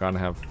garage. I can't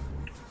have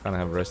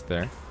rest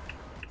there.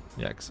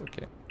 Yikes.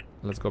 Okay,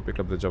 let's go pick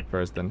up the job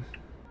first then.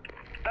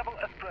 Double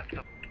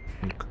espresso.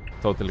 I'm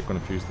totally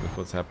confused with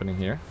what's happening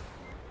here.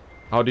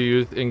 How do you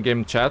use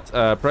in-game chat?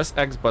 Press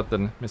X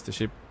button, Mr.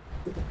 Sheep.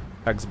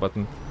 X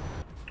button.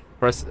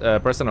 Press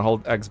and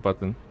hold X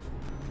button.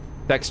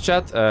 Text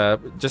chat,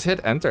 just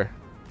hit enter.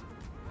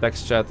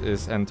 Text chat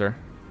is enter.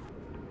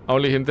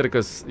 Only hinted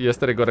because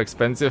yesterday got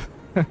expensive.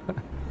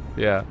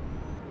 Yeah.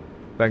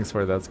 Thanks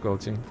for that,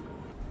 Squelching.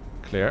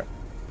 Clear.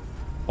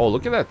 Oh,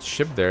 look at that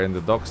ship there in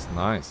the docks.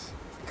 Nice.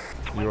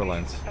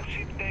 Eurolines.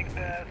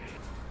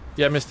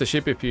 Yeah, Mr.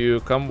 Ship, if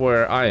you come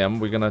where I am,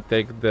 we're gonna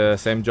take the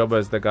same job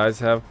as the guys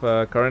have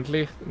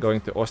currently,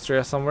 going to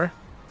Austria somewhere.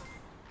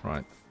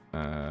 Right.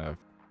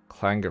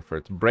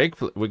 Klagenfurt.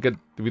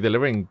 We're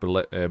delivering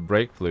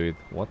brake fluid.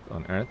 What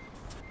on earth?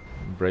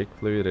 Brake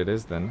fluid it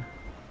is then.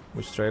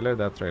 Which trailer?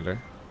 That trailer.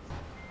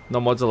 No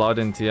mods allowed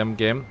in TM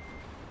game.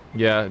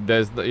 Yeah,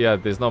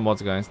 there's no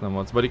mods, guys, no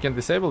mods. But you can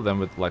disable them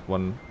with like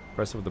one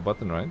press of the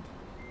button, right?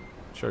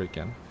 Sure you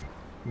can.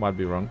 Might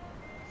be wrong.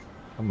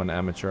 I'm an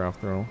amateur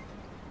after all.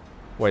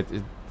 Wait,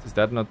 is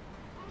that not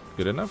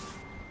good enough?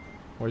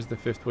 Where's the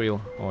fifth wheel?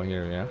 Oh,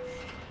 here, yeah.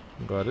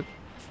 Got it.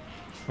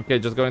 Okay,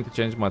 just going to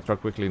change my truck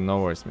quickly. No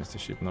worries, Mr.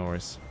 Sheep, no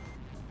worries.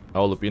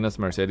 Oh, Lupina's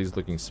Mercedes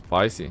looking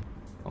spicy.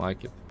 I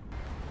like it.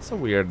 It's a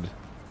weird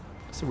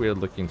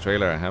looking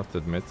trailer, I have to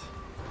admit.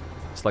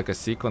 It's like a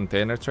sea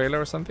container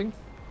trailer or something.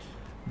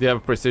 Do you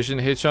have precision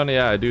hitch on?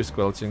 Yeah, I do,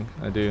 Squelching.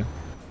 I do.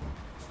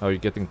 Oh, you're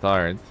getting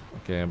tired.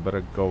 Okay, I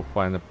better go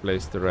find a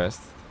place to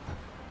rest.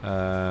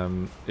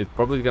 It's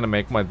probably gonna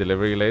make my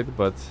delivery late,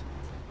 but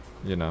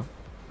you know,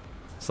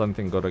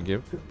 something gotta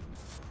give.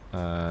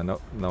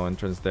 No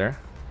entrance there.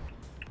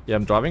 Yeah,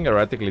 I'm driving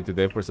erratically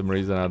today for some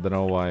reason. I don't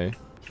know why.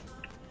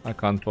 I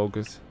can't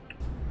focus.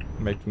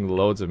 Making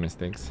loads of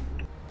mistakes.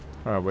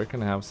 Alright, where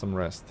can I have some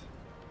rest?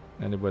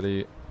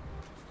 Anybody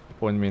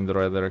point me in the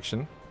right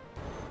direction?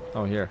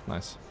 Oh, here.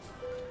 Nice.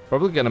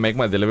 Probably gonna make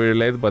my delivery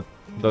late, but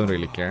don't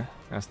really care.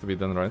 Has to be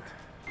done right.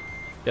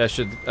 Yeah,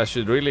 I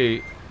should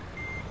really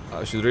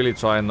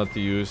try not to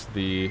use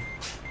the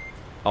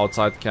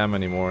outside cam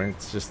anymore.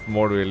 It's just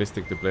more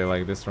realistic to play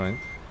like this, right?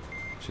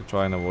 Should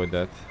try and avoid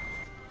that.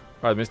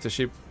 Alright, Mr.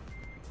 Sheep.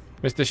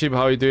 Mr. Sheep,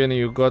 how you doing?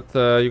 You got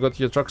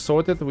your truck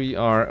sorted? We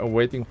are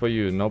waiting for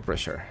you. No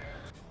pressure.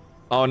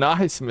 Oh,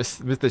 nice.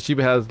 Mr. Sheep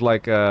has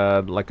like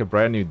a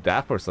brand new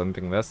DAF or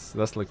something.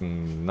 That's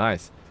looking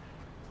nice.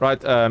 Right,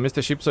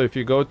 Mr. Sheep. So if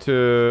you go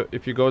to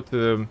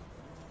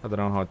I don't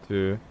know how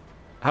to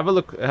have a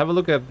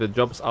look at the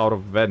jobs out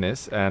of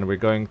Venice, and we're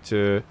going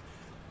to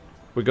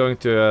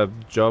a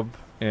job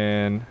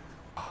in,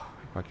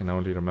 if I can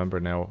only remember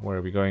now, where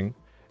are we going?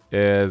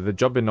 The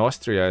job in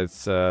Austria.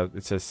 It's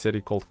a city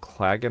called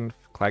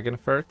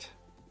Klagenfurt.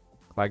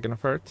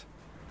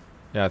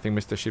 Yeah, I think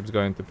Mr. Sheep's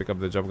going to pick up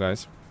the job,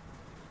 guys.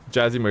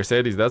 Jazzy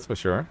Mercedes, that's for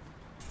sure.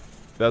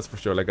 That's for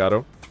sure,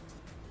 Legato.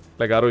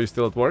 Legato, you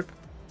still at work?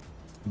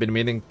 Been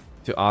meaning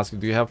to ask,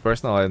 do you have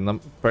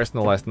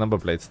personalized number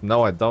plates?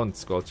 No, I don't,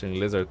 Scorching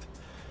Lizard.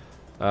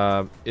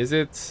 Is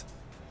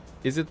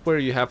it where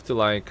you have to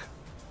like...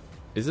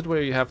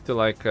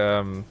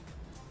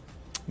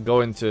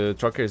 go into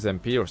Truckers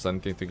MP or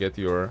something to get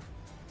your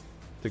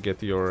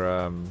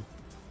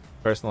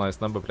personalized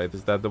number plate?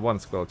 Is that the one,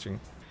 Squelching?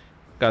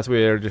 Guys,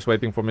 we're just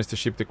waiting for Mr.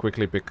 Sheep to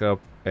quickly pick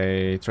up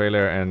a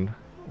trailer and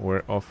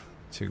we're off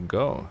to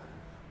go.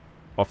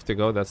 Off to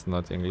go? That's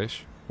not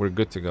English. We're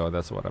good to go,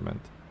 that's what I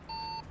meant.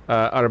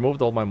 I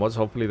removed all my mods,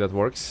 hopefully that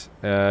works.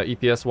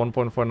 ETS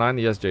 1.49,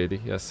 yes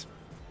JD, yes.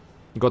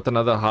 Got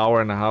another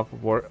hour and a half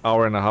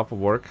of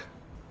work.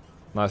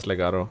 Nice,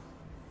 Legato.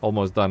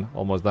 Almost done,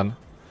 almost done.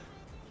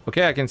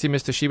 Okay, I can see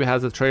Mr. Sheep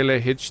has the trailer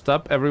hitched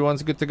up.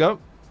 Everyone's good to go.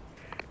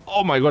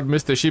 Oh my god,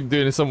 Mr. Sheep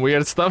doing some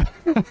weird stuff.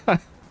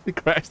 He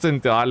crashed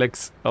into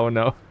Alex. Oh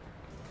no.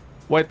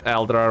 Wait,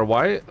 Eldrar,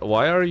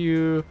 why are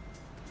you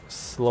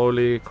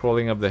slowly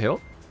crawling up the hill?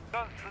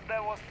 Because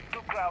that was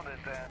too crowded.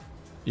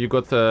 You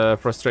got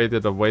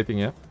frustrated of waiting,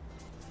 yeah?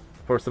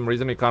 For some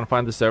reason you can't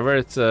find the server.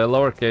 It's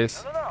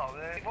lowercase. No,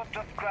 it was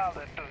just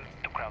crowded,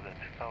 too crowded.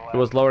 So, it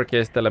was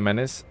lowercase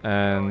Telemenis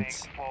and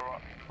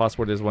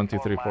password is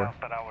 1234.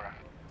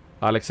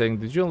 Alex saying,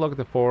 did you unlock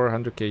the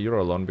 400k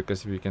euro loan?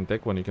 Because if you can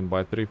take one, you can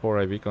buy 3-4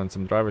 Iveco and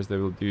some drivers. They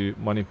will do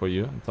money for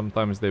you. And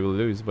sometimes they will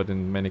lose, but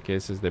in many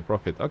cases they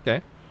profit.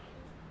 Okay.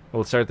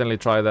 We'll certainly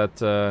try that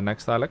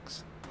next,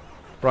 Alex.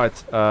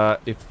 Right.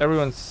 If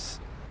everyone's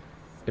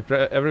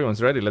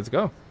ready, let's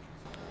go.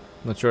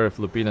 Not sure if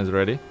Lupina's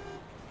ready.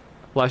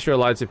 Flash your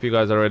lights if you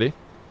guys are ready.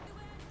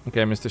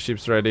 Okay, Mr.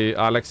 Sheep's ready.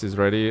 Alex is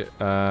ready.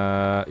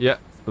 Yeah,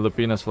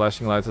 Lupina's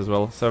flashing lights as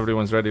well. So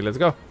everyone's ready. Let's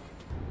go.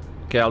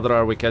 Okay, Aldra,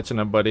 are we catching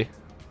up, buddy?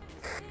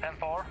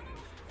 10-4.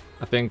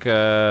 I think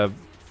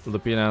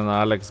Lupina and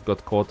Alex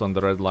got caught on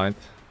the red light.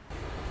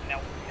 No,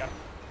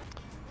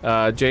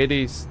 yeah.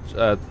 JD,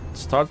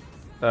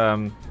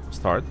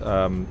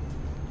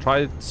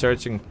 try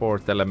searching for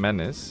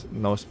Telemenis,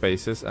 no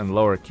spaces, and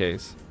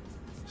lowercase.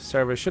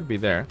 Server should be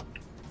there.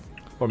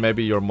 Or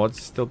maybe your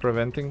mod's still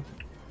preventing.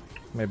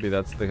 Maybe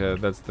that's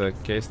the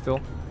case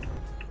still.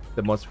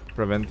 The mod's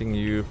preventing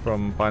you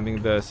from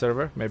finding the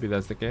server. Maybe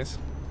that's the case.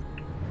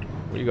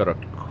 We got a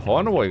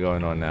convoy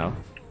going on now.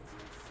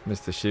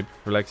 Mr. Sheep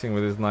flexing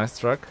with his nice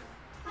truck.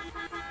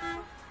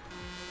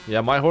 Yeah,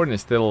 my horn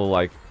is still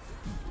like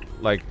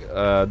like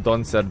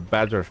Don said,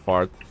 badger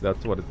fart.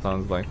 That's what it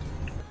sounds like.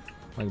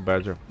 Like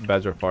badger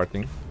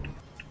farting.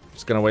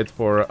 Just gonna wait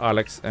for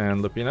Alex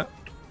and Lupina.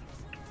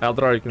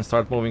 Eldrar, you can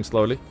start moving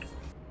slowly.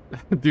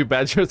 Do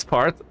badgers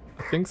fart?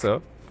 I think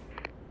so.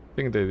 I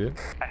think they do.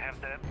 I have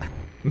the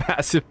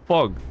Massive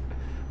fog.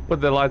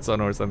 Put the lights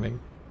on or something.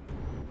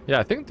 Yeah,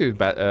 I think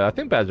I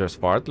think badgers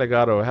fart.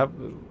 Legato, have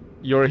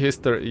your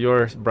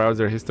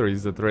browser history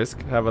is at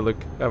risk. Have a look.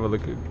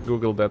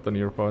 Google that on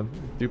your phone.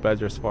 Do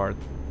badgers fart?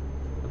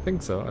 I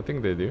think so. I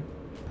think they do.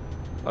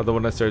 I don't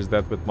want to search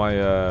that with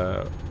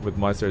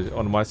my search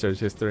on my search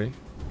history.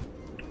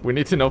 We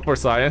need to know for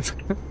science.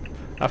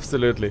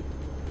 Absolutely.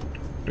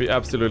 We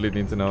absolutely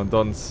need to know.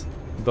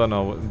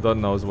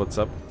 Don knows what's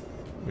up.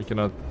 We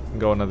cannot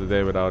go another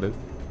day without it.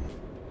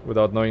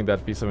 Without knowing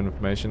that piece of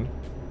information.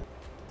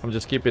 I'm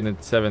just keeping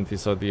it 70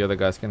 so the other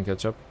guys can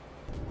catch up.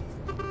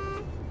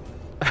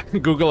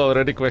 Google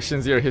already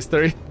questions your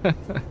history.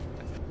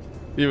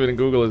 Even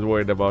Google is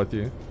worried about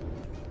you.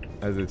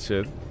 As it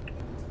should.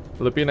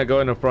 Lupina, go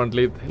in the front.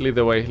 Lead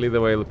the way. Lead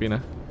the way,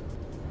 Lupina.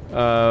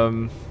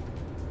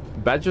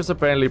 Badgers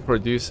apparently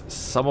produce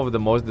some of the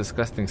most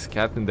disgusting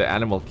scat in the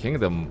animal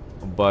kingdom,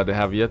 but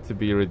have yet to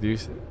be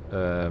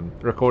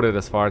recorded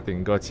as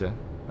farting. Gotcha.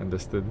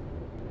 Understood.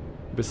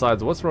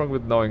 Besides, what's wrong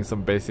with knowing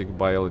some basic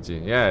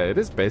biology? Yeah, it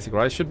is basic,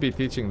 right? I should be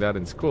teaching that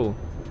in school.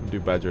 Do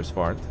badgers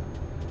fart?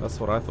 That's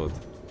what I thought.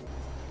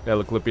 Yeah,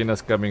 look,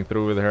 Lupina's coming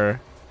through with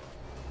her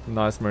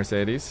nice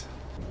Mercedes.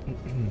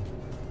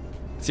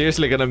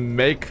 Seriously gonna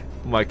make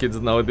my kids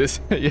know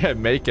this? Yeah,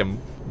 make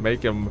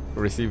them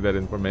receive that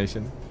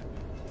information.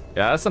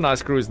 Yeah, that's a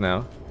nice cruise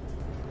now.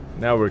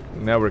 Now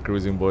we're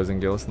cruising, boys and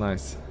girls.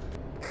 Nice.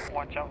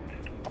 watch out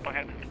up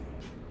ahead.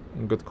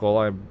 Good call.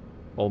 I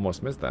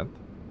almost missed that.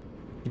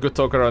 Good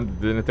talk around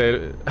the dinner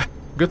table.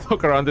 Good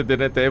talk around the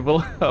dinner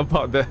table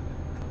about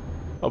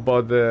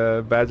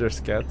the badger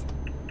scat.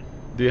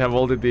 Do you have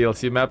all the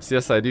DLC maps?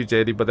 Yes, I do,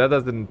 JD. But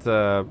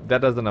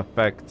that doesn't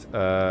affect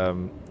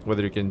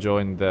whether you can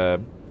join the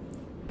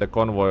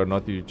convoy or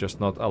not. You're just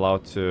not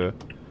allowed to.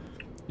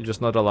 You're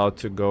just not allowed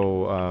to go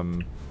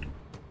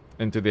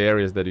into the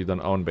areas that you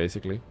don't own,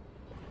 basically.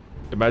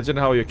 Imagine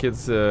how your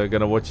kids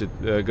gonna watch it.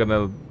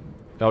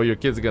 How your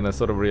kids gonna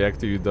sort of react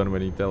to you, Don,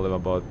 when you tell them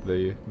about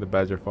the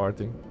badger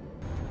farting.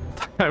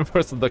 Time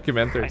for some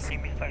documentaries. I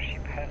think Mr.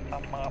 Ship has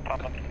some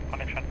problems,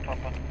 connection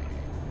problems.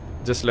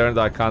 Just learned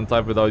I can't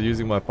type without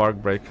using my park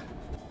brake.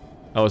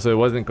 Oh, so it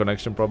wasn't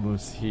connection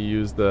problems. He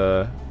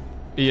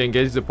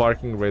engaged the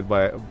parking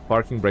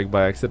brake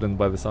by accident,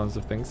 by the sounds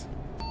of things.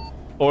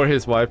 Or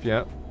his wife,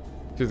 yeah.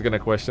 She's gonna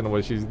question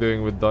what she's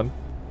doing with Don.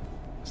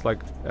 It's like,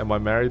 am I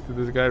married to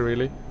this guy,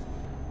 really?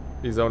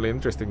 He's only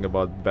interesting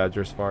about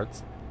badger's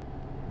farts.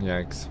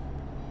 Yikes.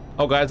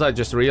 Oh, guys, I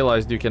just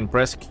realized you can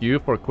press Q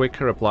for quick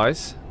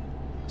replies.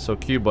 So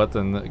Q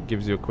button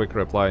gives you quick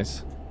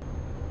replies.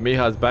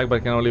 Miha's back,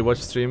 but can only watch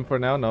stream for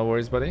now. No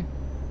worries, buddy.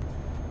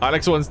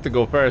 Alex wants to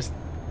go first.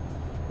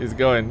 He's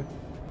going.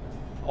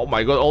 Oh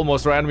my god,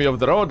 almost ran me off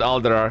the road,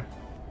 Aldrar.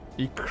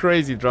 You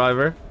crazy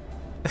driver.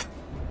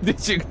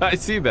 Did you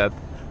guys see that?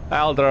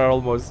 Aldrar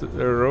almost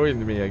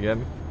ruined me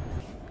again.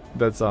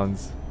 That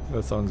sounds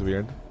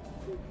weird.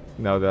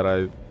 Now that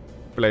I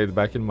play it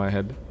back in my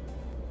head.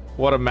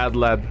 What a mad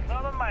lad.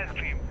 Not on my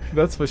stream.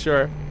 That's for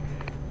sure.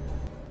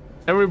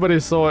 Everybody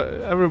saw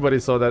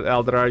that,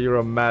 Aldrar. You're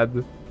a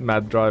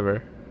mad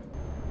driver.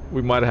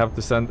 We might have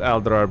to send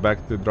Aldrar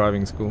back to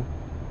driving school.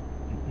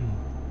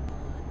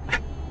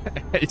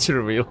 H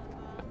reveal.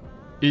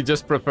 He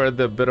just preferred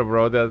the bit of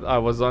road that I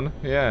was on.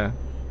 Yeah.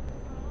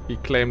 He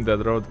claimed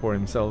that road for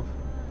himself.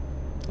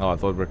 Oh, I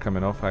thought we were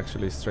coming off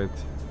actually straight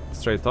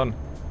on.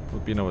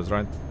 Lupino was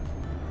right.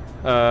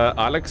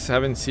 Alex,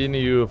 haven't seen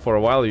you for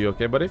a while. Are you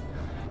okay, buddy?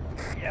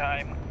 Yeah,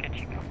 I'm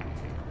catching up.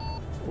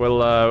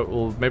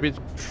 We'll maybe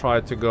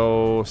try to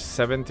go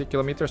 70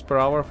 kilometers per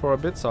hour for a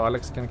bit so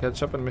Alex can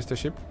catch up and Mr.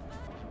 Ship.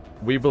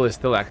 Weeble is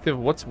still active.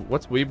 What's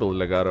Weeble,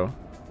 Legato?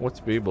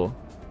 What's Weeble?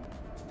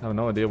 I have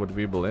no idea what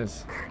Weeble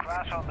is.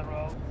 Crash on the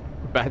road.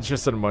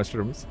 Badgers and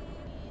mushrooms.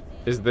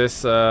 Is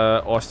this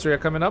Austria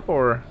coming up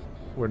or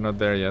we're not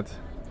there yet?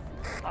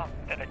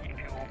 If you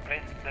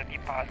press the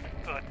D-pad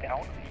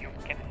down, you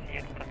can see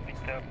a little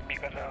bit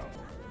bigger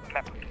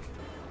map.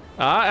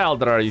 Ah,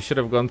 Aldrar, you should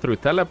have gone through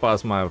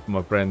telepass,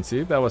 my friend.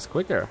 See, that was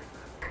quicker.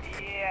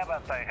 Yeah,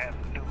 but I have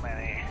too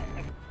many.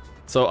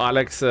 So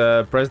Alex,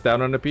 press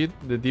down on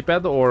the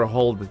D-pad or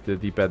hold the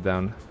D-pad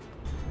down?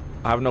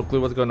 I have no clue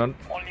what's going on.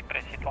 Only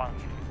press it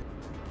once.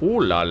 Ooh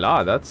la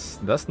la,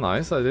 that's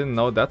nice. I didn't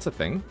know that's a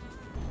thing.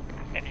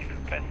 And if you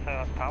press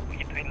tab,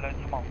 it will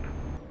zoom out.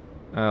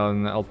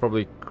 And I'll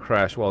probably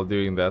crash while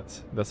doing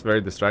that. That's very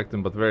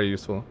distracting, but very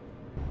useful.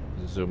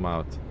 Zoom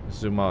out,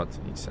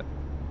 he said.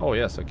 Oh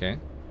yes, okay.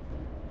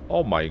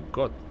 Oh my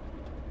god.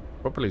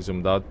 Properly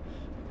zoomed out.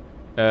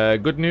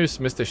 Good news,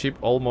 Mr. Sheep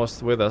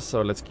almost with us,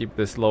 so let's keep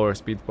this lower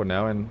speed for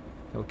now and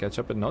he'll catch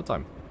up in no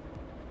time.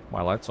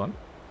 My light's on.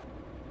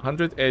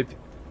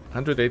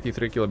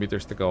 183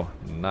 kilometers to go.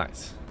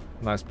 Nice.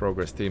 Nice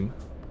progress, team.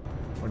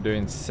 We're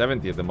doing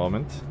 70 at the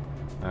moment.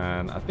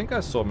 And I think I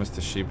saw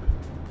Mr. Sheep.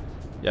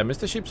 Yeah,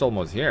 Mr. Sheep's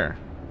almost here.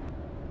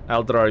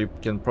 Eldrar, you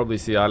can probably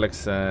see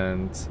Alex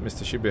and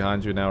Mr. Sheep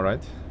behind you now,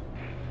 right?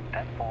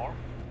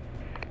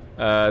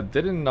 10-4.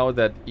 Didn't know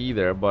that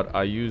either, but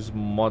I use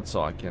mod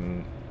so I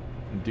can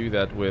do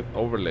that with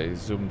overlays,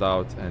 zoomed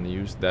out, and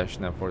use dash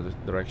nav for the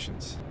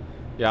directions.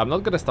 Yeah, I'm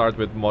not gonna start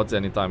with mods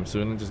anytime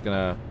soon. I'm just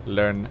gonna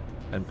learn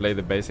and play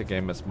the basic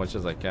game as much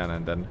as I can,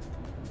 and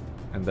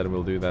then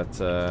we'll do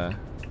that.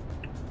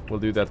 We'll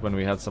do that when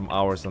we had some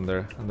hours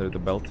under the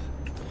belt.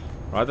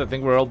 Right, I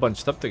think we're all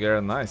bunched up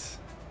together. Nice.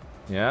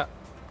 Yeah,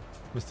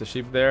 Mr.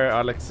 Sheep there,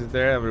 Alex is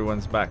there,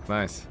 everyone's back.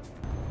 Nice.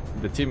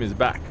 The team is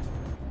back.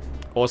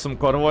 Awesome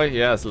convoy.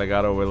 Yes,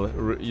 Legato will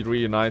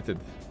reunited.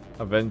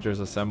 Avengers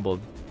assembled.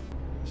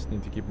 Just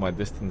need to keep my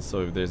distance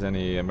so if there's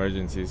any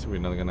emergencies, we're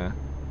not gonna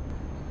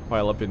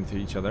pile up into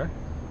each other.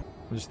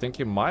 I just think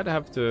you might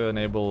have to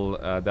enable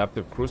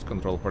adaptive cruise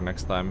control for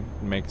next time.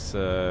 It makes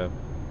a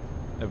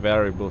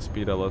variable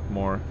speed a lot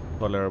more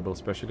tolerable,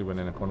 especially when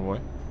in a convoy.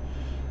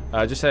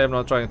 Just say I'm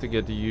not trying to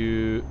get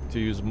you to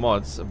use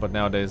mods, but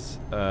nowadays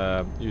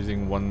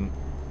using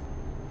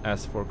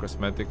 1S for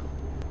cosmetic.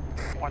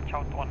 Watch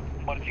out on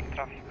merging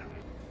traffic.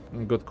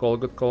 Good call,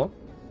 good call.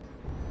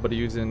 But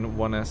using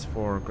 1S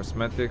for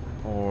cosmetic,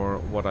 or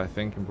what I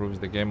think improves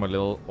the game a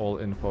little, all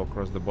info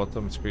across the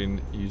bottom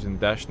screen using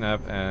dash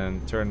nav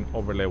and turn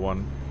overlay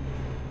 1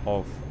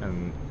 off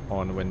and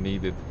on when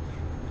needed.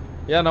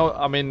 Yeah, no,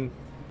 I mean,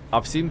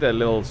 I've seen the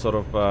little sort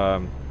of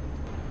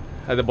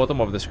at the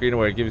bottom of the screen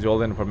where it gives you all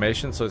the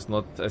information, so it's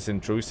not as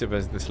intrusive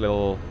as this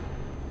little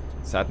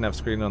sat-nav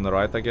screen on the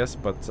right, I guess.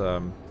 But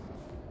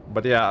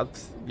yeah,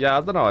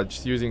 I don't know. I'm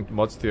just using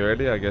mods too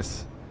early, I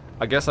guess.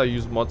 I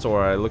use mods,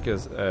 or I look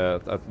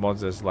at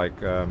mods as like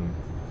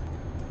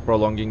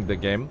prolonging the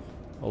game,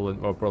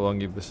 or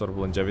prolonging the sort of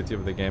longevity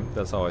of the game.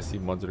 That's how I see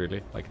mods,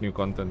 really, like new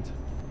content.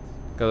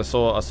 Because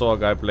I saw a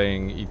guy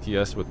playing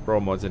ETS with pro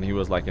mods, and he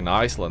was like in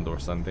Iceland or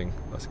something.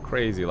 That's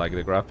crazy. Like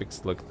the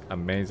graphics looked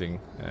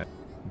amazing.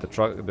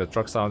 The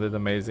truck sounded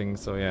amazing.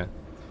 So yeah,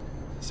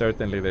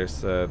 certainly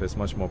there's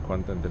much more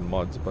content in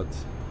mods. But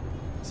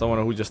someone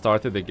who just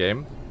started the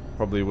game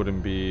probably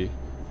wouldn't be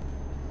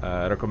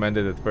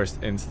recommended at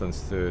first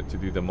instance to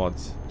do the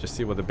mods. Just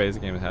see what the base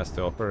game has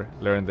to offer.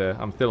 Learn the.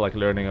 I'm still like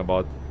learning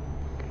about.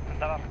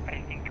 I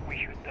think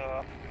we should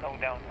slow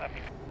down a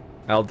bit.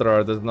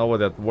 Eldrar doesn't know what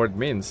that word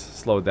means.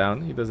 Slow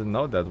down. He doesn't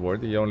know that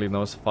word. He only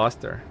knows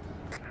faster.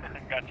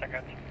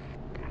 Gotcha.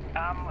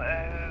 I'm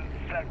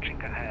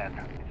searching ahead.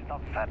 It's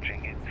not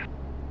searching, it's...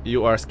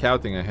 You are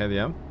scouting ahead,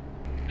 yeah?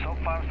 So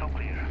far, so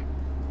clear.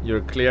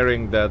 You're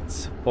clearing that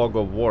fog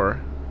of war.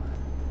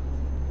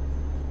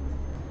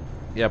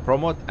 Yeah,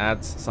 Promod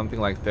adds something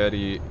like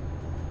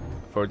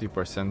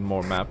 30-40%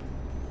 more map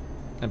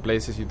and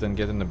places you don't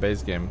get in the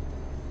base game.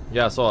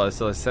 Yeah, so I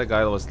saw a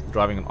guy that was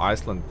driving in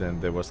Iceland, and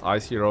there was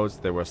icy roads,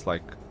 there was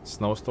like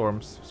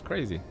snowstorms. It was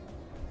crazy.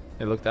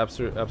 It looked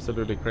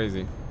absolutely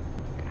crazy.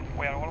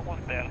 We are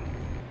almost there.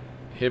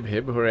 Hip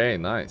hip hooray,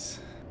 nice.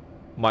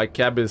 My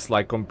cab is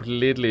like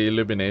completely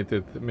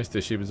illuminated.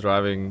 Mr. Sheep is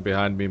driving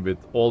behind me with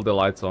all the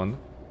lights on.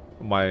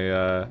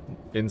 My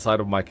inside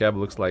of my cab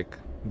looks like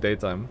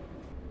daytime.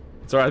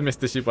 It's alright,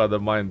 Mr. Sheep, I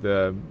don't mind.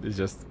 It's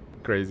just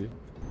crazy.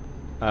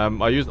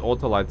 I used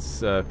auto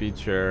lights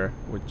feature,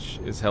 which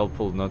is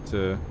helpful not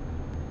to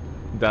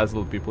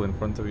dazzle people in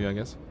front of you, I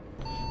guess.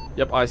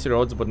 Yep, icy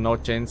roads, but no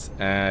chains.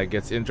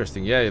 Gets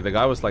interesting. Yeah, the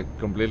guy was like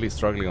completely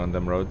struggling on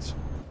them roads.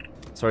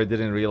 Sorry,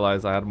 didn't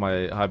realize I had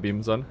my high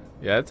beams on.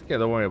 Yeah, it's okay,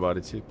 don't worry about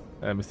it, Sheep.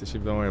 Mr.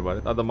 Sheep, don't worry about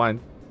it. I don't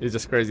mind. It's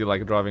just crazy,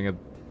 like driving at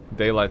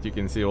daylight, you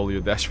can see all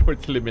your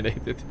dashboard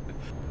illuminated.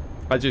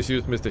 I just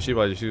use Mr. Sheep,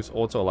 I just use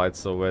auto lights,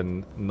 so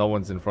when no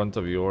one's in front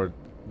of you or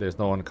there's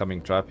no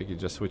oncoming traffic, it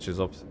just switches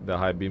off the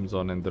high beams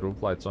on and the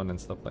roof lights on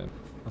and stuff like that.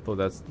 I thought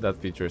that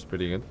feature is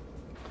pretty good.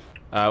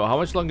 How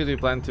much longer do you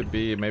plan to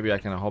be? Maybe I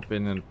can hop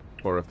in and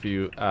for a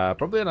few,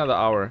 probably another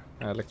hour,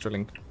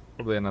 Electrolink,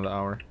 probably another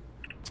hour.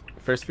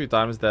 First few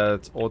times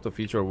that auto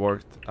feature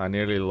worked, I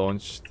nearly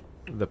launched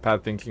the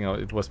pad thinking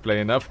it was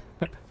playing up.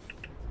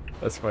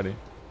 That's funny.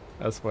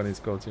 That's funny, it's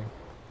coaching.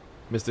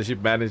 Mr.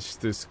 Sheep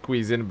managed to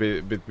squeeze in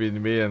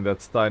between me and that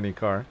tiny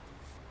car.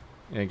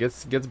 Yeah, it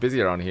gets busy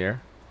around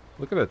here.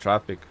 Look at the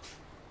traffic.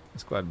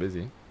 It's quite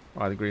busy.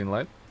 Alright, green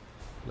light.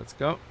 Let's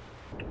go.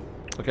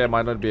 Okay, I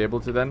might not be able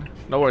to then.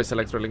 No worries,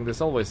 Electrolink.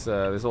 There's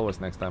always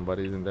next time,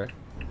 buddy, isn't there?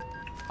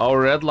 Our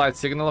red light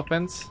signal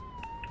offense.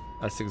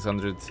 That's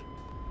 600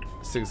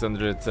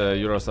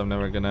 euros I'm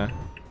never gonna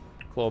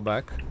claw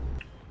back.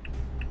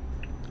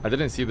 I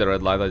didn't see the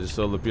red light, I just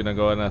saw Lupina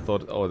go and I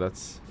thought, oh,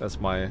 that's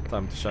my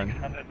time to shine.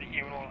 600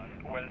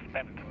 euros well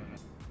spent.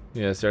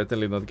 Yeah,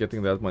 certainly not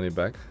getting that money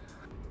back.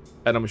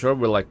 And I'm sure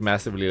we're like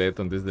massively late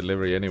on this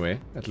delivery anyway.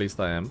 At least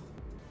I am.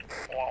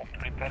 Wow,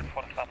 prepare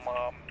for some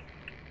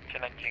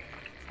challenging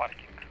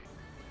parking.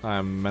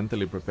 I'm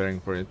mentally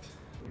preparing for it.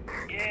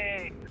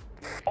 Yay!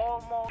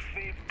 Almost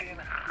 15.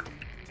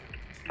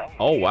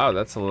 Oh wow,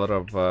 that's a lot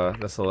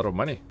of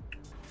money.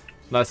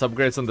 Nice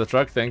upgrades on the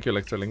truck. Thank you,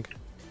 Electrolink.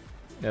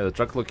 Yeah, the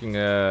truck looking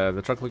a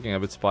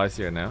bit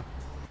spicier now.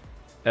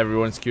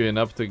 Everyone's queuing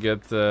up to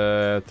get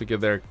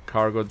their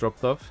cargo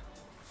dropped off.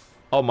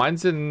 Oh,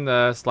 mine's in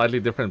a slightly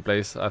different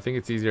place. I think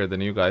it's easier than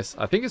you guys.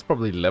 I think it's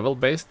probably level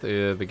based.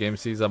 The game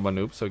sees I'm a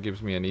noob, so it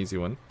gives me an easy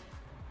one.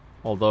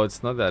 Although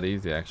it's not that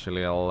easy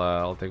actually.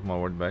 I'll take my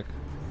word back.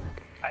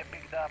 I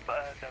picked up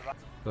the.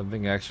 Don't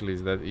think actually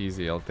is that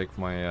easy. I'll take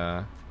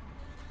my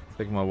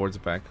words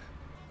back.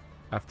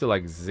 I have to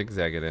like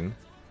zigzag it in.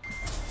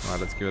 Alright,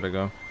 let's give it a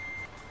go.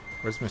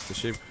 Where's Mr.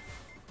 Sheep?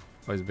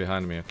 Oh, he's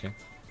behind me, okay.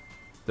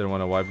 Didn't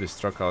want to wipe this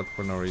truck out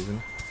for no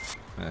reason.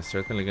 It's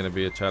certainly gonna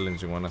be a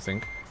challenging one, I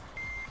think.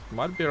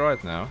 Might be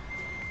right now.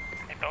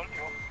 I told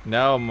you.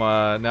 Now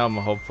I'm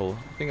hopeful.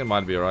 I think it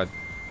might be right.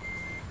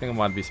 I think I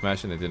might be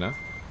smashing it, you know.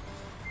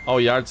 Oh,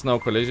 yards no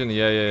collision.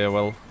 Yeah.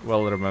 Well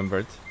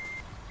remembered.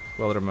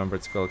 Well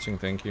remembered, squelching.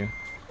 Thank you.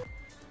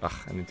 Ugh,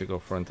 I need to go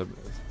front a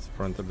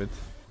bit.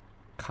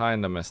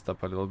 Kinda messed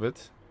up a little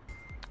bit.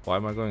 Why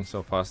am I going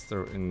so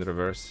faster in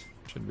reverse?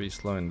 Should be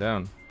slowing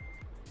down.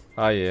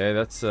 Ah, yeah,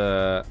 that's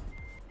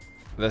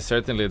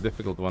certainly a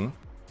difficult one.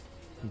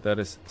 That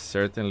is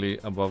certainly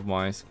above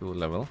my skill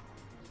level.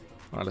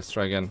 Alright, let's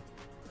try again.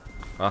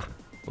 Ah,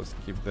 let's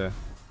give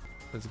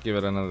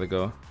it another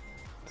go.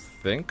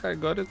 Think I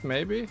got it,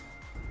 maybe?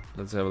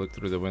 Let's have a look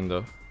through the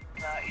window.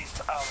 Now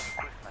is our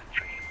Christmas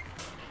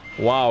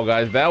tree. Wow,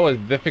 guys, that was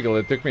difficult.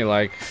 It took me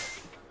like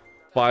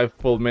 5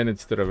 full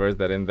minutes to reverse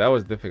that in. That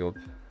was difficult.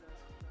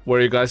 Were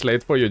you guys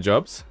late for your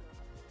jobs?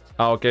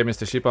 Oh, okay,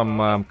 Mr. Sheep,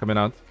 I'm coming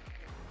out.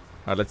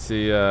 Alright, let's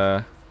see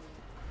how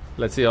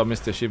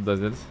Mr. Sheep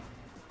does it.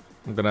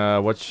 I'm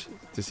gonna watch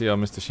to see how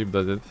Mr. Sheep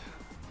does it.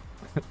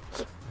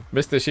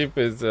 Mr. Sheep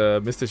is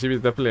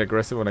definitely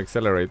aggressive on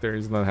accelerator.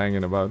 He's not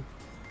hanging about.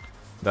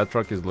 That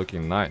truck is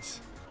looking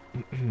nice.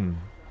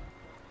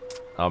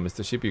 Oh,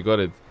 Mr. Sheep, you got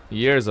it.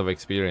 Years of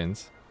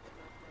experience.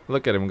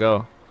 Look at him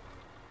go.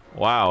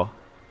 Wow.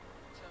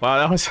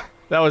 Wow,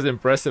 that was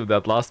impressive.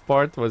 That last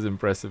part was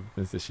impressive,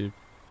 Mr. Sheep.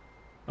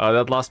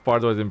 That last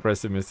part was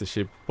impressive, Mr.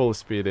 Sheep. Full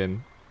speed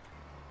in.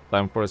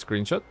 Time for a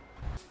screenshot.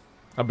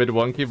 A bit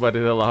wonky, but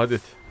it allowed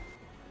it.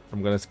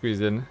 I'm gonna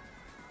squeeze in.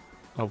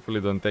 Hopefully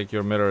don't take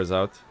your mirrors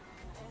out.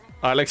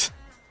 Alex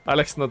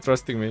not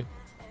trusting me.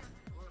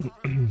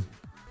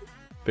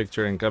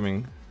 Picture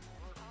incoming.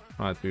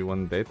 Alright, we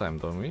want daytime,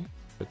 don't we?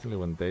 Certainly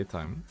want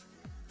daytime.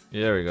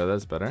 There we go,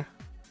 that's better.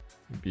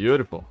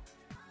 Beautiful.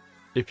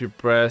 If you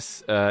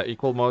press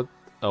equal mode,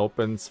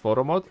 opens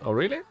photo mode. Oh,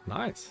 really?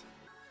 Nice.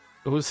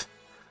 Whose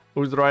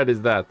right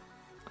is that?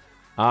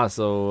 Ah,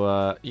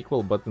 so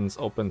equal buttons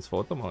opens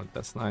photo mode.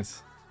 That's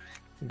nice.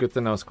 Good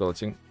to know,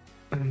 squelching.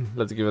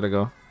 Let's give it a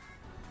go.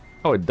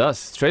 Oh, it does.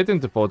 Straight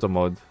into photo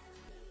mode.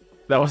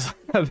 That was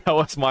that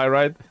was my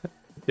right.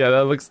 Yeah,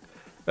 that looks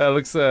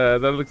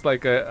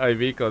like a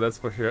Iveco. That's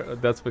for sure.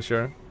 That's for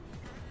sure.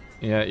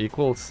 Yeah,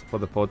 equals for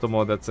the photo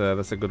mode. That's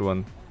a good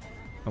one.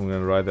 I'm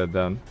gonna write that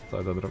down so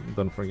I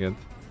don't forget.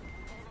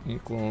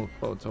 Equal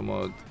photo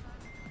mode.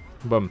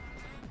 Boom.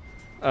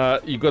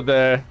 You got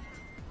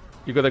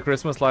the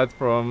Christmas light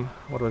from,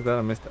 what was that?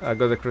 I missed. I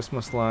got the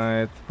Christmas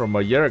light from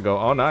a year ago.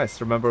 Oh, nice.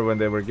 Remember when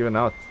they were given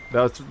out?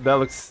 That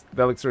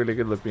looks really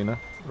good, Lupina.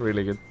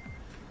 Really good.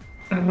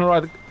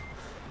 Right.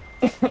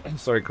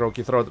 Sorry,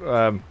 croaky throat.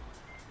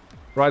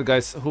 Right,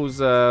 guys. Who's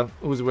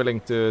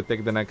willing to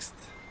take the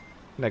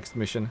next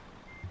mission?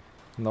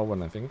 No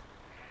one, I think.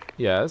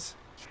 Yes.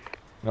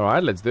 All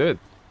right, let's do it.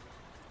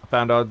 I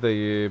found out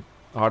the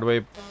hard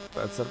way.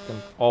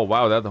 Oh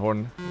wow, that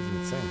horn is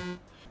insane.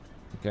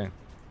 Okay.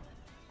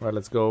 Right,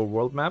 let's go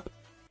world map.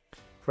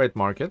 Freight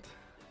market.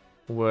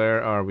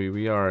 Where are we?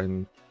 We are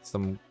in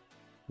some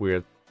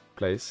weird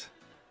place.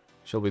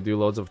 Shall we do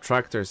loads of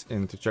tractors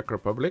into Czech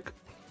Republic?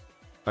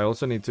 I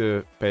also need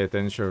to pay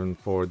attention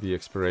for the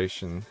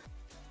expiration.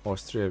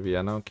 Austria,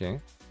 Vienna, okay.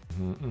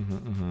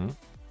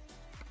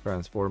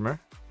 Transformer.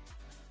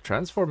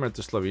 Transformer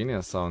to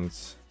Slovenia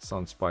sounds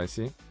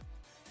spicy.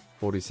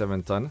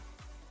 47 ton.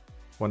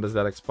 When does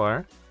that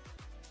expire?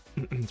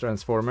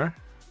 Transformer.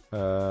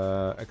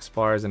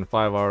 Expires in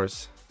 5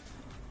 hours.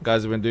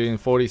 Guys, we've been doing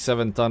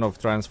 47 ton of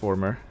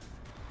transformer.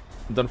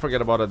 Don't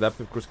forget about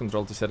adaptive cruise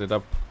control to set it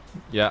up.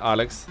 Yeah,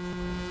 Alex.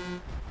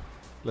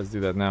 Let's do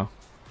that now.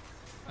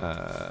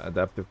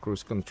 Adaptive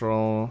cruise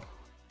control.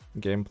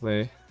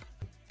 Gameplay.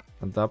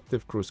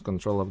 Adaptive cruise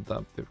control.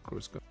 Adaptive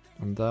cruise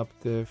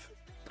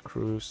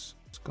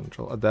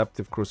control.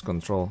 Adaptive cruise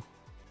control.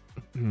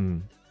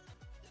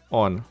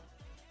 On.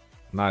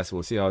 Nice,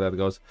 we'll see how that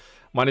goes.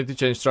 Might need to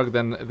change truck,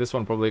 then this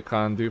one probably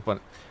can't do,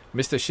 but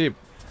Mr. Sheep,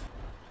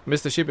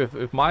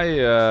 if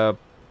my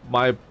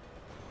my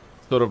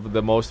sort of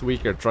the most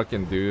weaker truck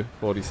can do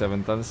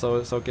 47 tons,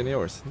 so can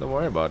yours. Don't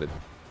worry about it.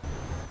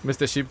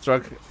 Mr. Sheep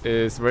truck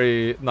is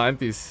very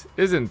 90s,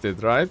 isn't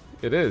it, right?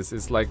 It is.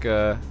 It's like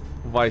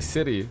Vice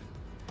City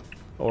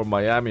or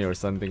Miami or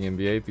something in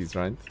the 80s,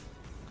 right?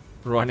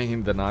 Running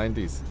in the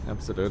 90s,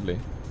 absolutely.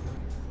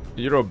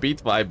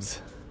 Eurobeat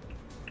vibes.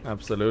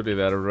 Absolutely,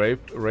 that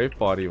rave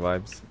party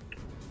vibes.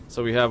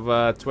 So we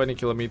have 20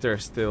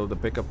 kilometers till the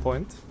pickup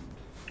point.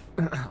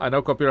 I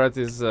know copyright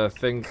is a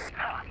thing.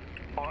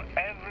 For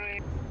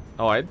every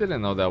Oh, I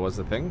didn't know that was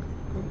a thing.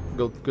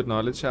 Good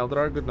knowledge,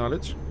 Eldrar, good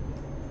knowledge.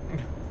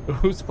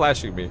 Who's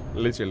flashing me?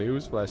 Literally,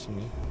 who's flashing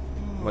me?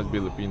 Must be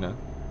Lupina.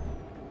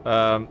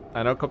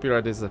 I know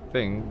copyright is a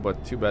thing,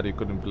 but too bad you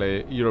couldn't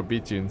play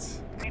Eurobeat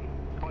tunes.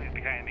 Who is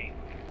behind me?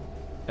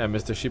 Yeah,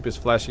 Mr. Sheep is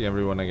flashing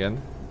everyone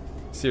again.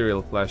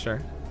 Serial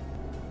flasher.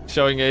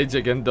 Showing age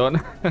again,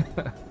 Don.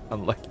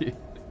 Unlucky.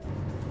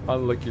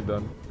 Unlucky,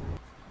 Don.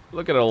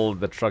 Look at all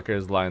the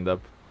truckers lined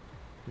up.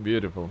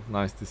 Beautiful.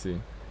 Nice to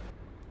see.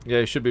 Yeah,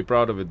 you should be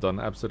proud of it, Don.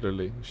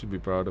 Absolutely. You should be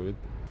proud of it.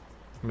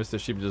 Mr.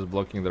 Sheep just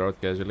blocking the road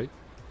casually.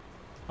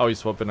 Oh, he's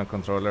swapping a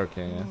controller.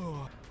 Okay, yeah.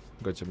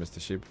 Gotcha,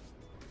 Mr. Sheep.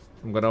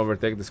 I'm gonna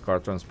overtake this car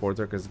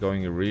transporter because it's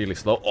going really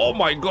slow. Oh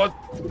my god!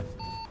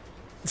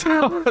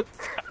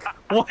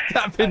 What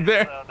happened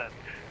there?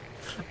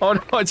 Oh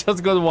no, I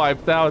just got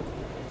wiped out.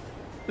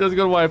 Just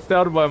got wiped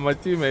out by my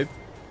teammate.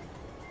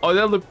 Oh,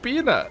 they're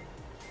Lupina!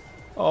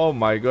 Oh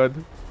my god.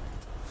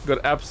 Got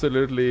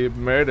absolutely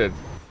murdered.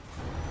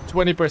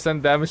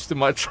 20% damage to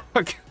my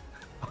truck.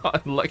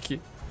 Unlucky.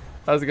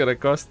 That's gonna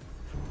cost.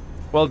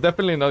 Well,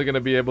 definitely not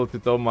gonna be able to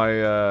tow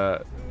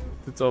my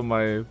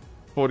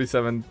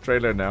 47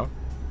 trailer now.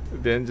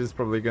 The engine's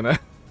probably gonna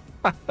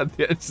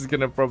the engine's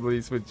gonna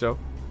probably switch off.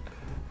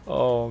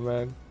 Oh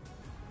man.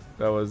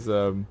 That was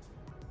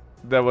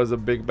a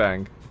big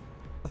bang.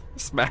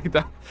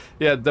 Smackdown.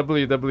 Yeah,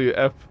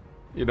 WWF.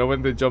 You know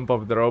when they jump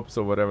off the ropes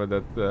or whatever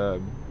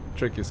that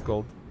trick is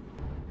called.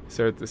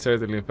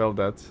 Certainly felt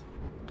that.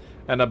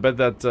 And I bet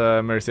that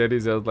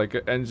Mercedes has like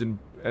an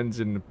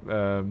engine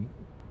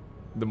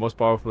the most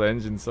powerful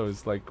engine, so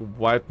it's like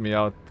wiped me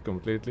out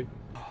completely.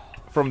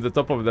 From the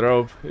top of the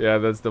rope, yeah,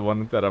 that's the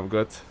one that I've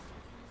got.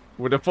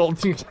 With a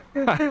folding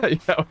yeah,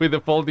 with a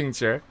folding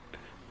chair.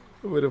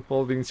 With a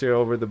folding chair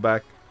over the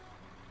back.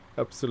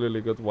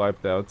 Absolutely got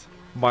wiped out.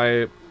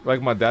 My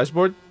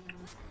dashboard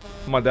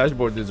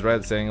is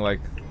red saying like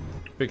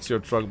fix your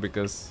truck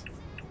because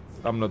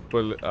I'm not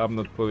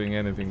pulling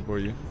anything for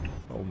you.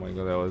 Oh my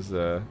god,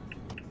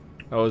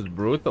 that was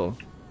brutal.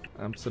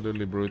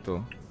 Absolutely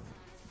brutal.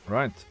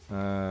 Right.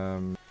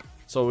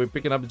 So we're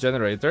picking up the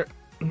generator.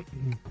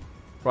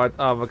 Right,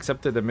 I've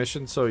accepted the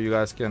mission, so you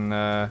guys can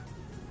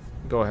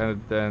go ahead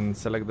and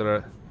select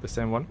the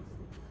same one.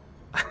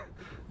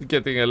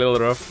 Getting a little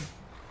rough.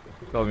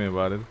 Tell me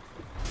about it.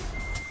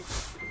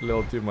 A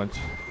little too much.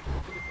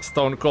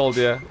 Stone Cold,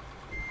 yeah.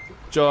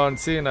 John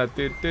Cena.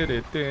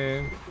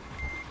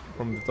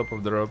 From the top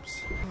of the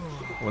ropes.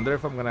 Wonder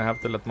if I'm gonna have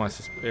to let my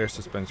air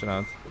suspension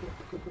out.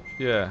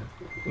 Yeah,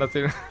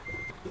 nothing,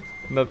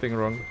 nothing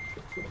wrong.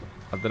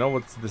 I don't know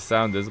what the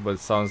sound is, but it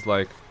sounds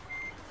like.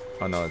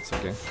 Oh no, it's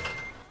okay.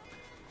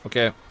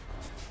 Okay,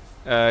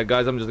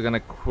 guys, I'm just gonna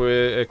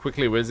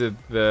quickly visit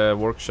the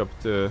workshop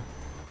to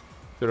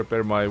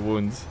repair my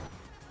wounds.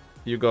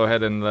 You go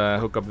ahead and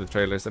hook up the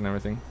trailers and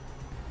everything.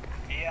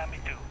 Yeah, me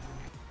too.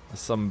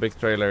 Some big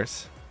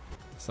trailers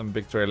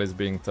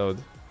being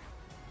towed.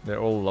 They're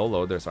all low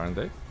loaders, aren't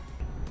they?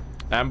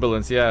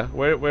 Ambulance, yeah.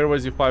 Where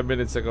was you 5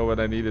 minutes ago when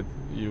I needed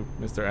you,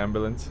 Mr.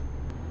 Ambulance?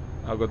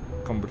 I got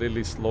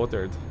completely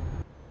slaughtered.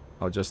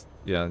 I'll just,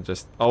 yeah,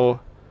 just... Oh,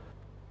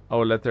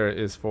 letter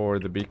is for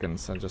the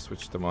beacons. I'll just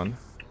switch them on.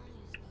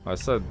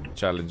 That's a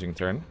challenging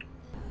turn.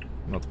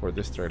 Not for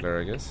this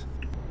trailer, I guess.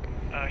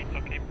 It's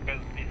okay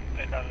because this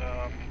trailer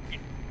is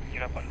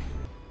durable.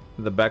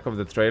 The back of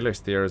the trailer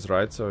steers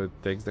right, so it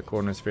takes the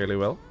corners fairly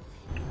well.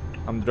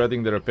 I'm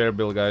dreading the repair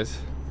bill, guys.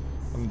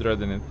 I'm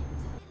dreading it.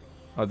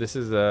 Oh, this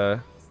is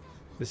a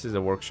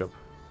workshop.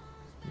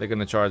 They're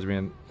gonna charge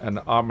me an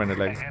arm and a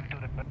leg.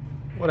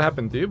 What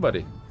happened to you,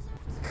 buddy?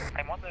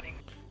 I'm wondering.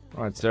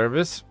 Alright,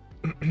 service.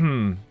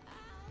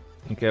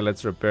 Okay,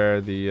 let's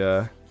repair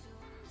the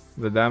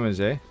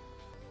damage, eh?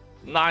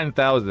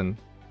 9,000.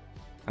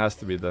 Has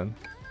to be done.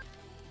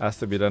 Has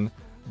to be done.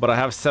 But I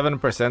have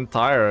 7%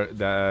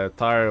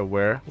 tire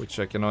wear, which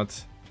I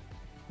cannot.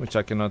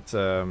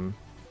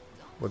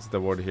 What's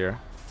the word here?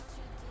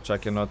 Which I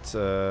cannot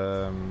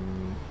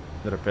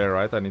repair,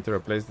 right? I need to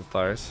replace the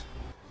tires.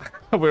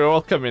 We're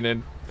all coming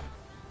in.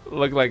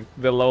 Look like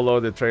the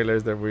low-loaded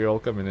trailers that we're all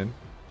coming in.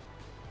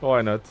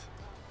 Why not?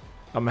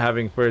 I'm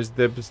having first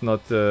dibs,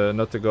 not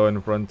to go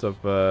in front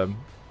of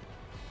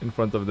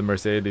the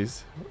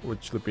Mercedes,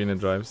 which Lupina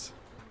drives.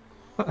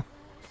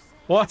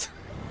 What?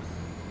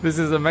 This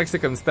is a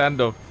Mexican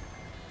standoff.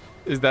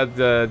 Is that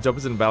the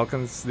Jobs and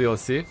Balkans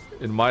DLC?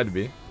 It might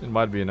be. It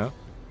might be, you know.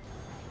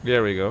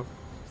 There we go.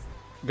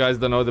 Guys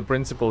don't know the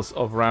principles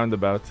of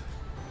roundabout.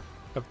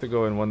 Have to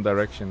go in one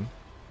direction.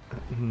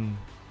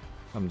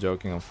 I'm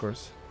joking, of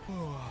course.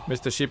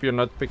 Mr. Sheep, you're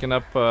not picking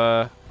up...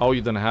 Oh,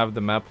 you don't have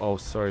the map. Oh,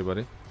 sorry,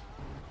 buddy.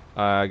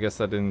 I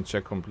guess I didn't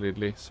check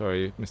completely.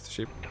 Sorry, Mr.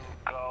 Sheep.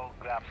 Go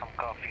grab some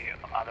coffee,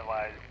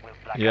 otherwise we'll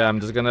black Yeah, out.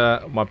 I'm just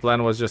gonna... My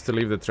plan was just to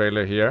leave the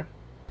trailer here.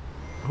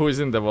 Who is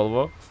in the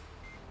Volvo?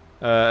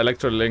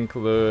 Electrolink...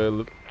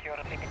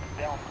 Security limit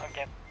down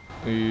again.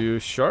 You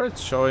sure?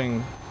 It's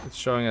showing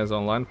as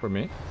online for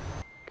me.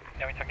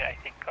 No, it's okay.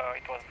 I think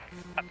it was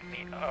at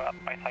me, at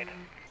my side.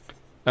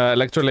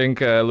 Electrolink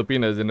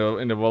Lupinas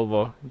in the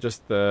Volvo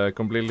just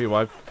completely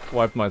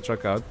wiped my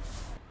truck out.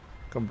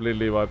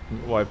 Completely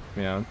wiped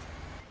me out.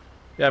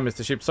 Yeah,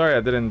 Mr. Sheep, sorry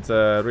I didn't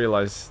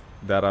realize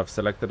that I've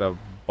selected a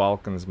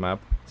Balkans map.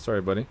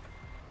 Sorry, buddy.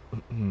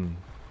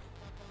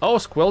 Oh,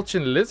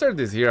 Squelching Lizard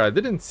is here. I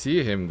didn't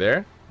see him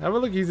there. Have a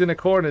look, he's in a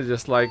corner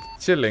just like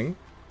chilling.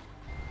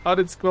 How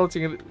did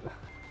Squelching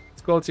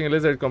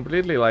Lizard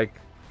completely like...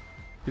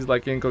 He's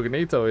like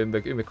incognito in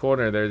the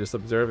corner there just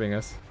observing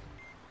us.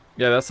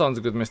 Yeah, that sounds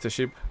good, Mr.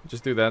 Sheep.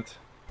 Just do that.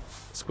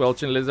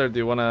 Squelching Lizard, do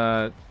you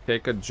wanna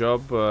take a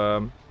job,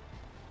 the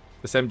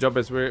same job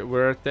as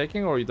we're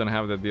taking, or you don't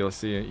have the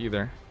DLC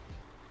either?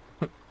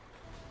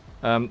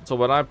 So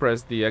when I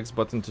press the X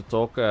button to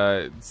talk,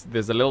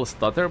 there's a little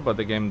stutter, but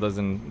the game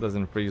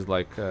doesn't freeze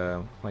like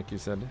you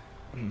said.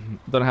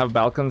 Don't have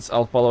Balkans.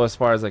 I'll follow as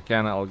far as I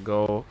can. I'll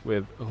go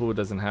with who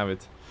doesn't have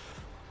it.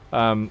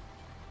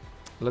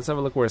 Let's have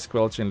a look where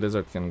Squelching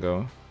Lizard can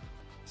go.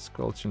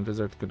 Squelching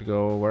Lizard could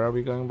go... Where are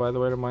we going, by the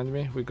way? Remind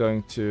me. We're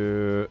going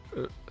to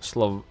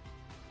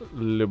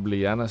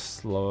Ljubljana,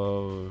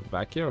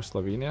 Slovakia or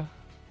Slovenia.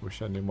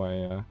 Wish I knew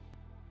my...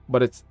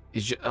 But it's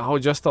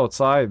just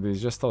outside.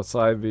 It's just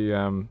outside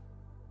the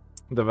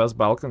West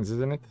Balkans,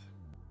 isn't it?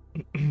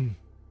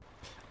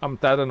 I'm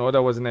sad annoyed I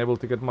wasn't able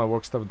to get my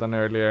work stuff done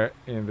earlier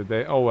in the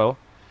day. Oh well.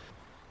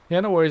 Yeah,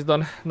 no worries,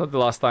 done. Not the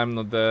last time.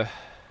 Not the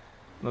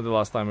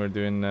last time we're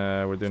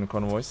doing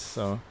convoys.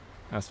 So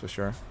that's for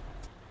sure.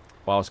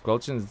 Wow,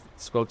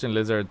 Squelching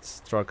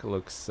Lizard's truck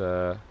looks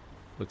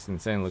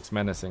insane. Looks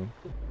menacing.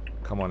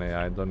 Come on,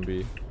 AI, don't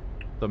be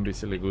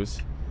silly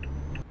goose.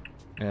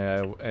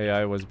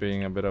 AI was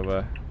being a bit of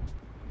a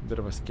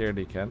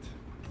scaredy cat.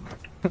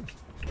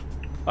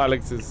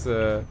 Alex is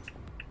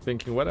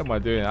thinking, what am I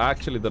doing? I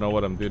actually don't know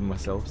what I'm doing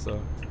myself, so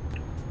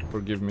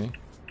forgive me.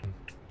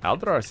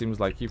 Aldrar seems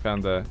like he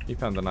found a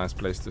nice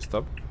place to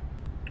stop,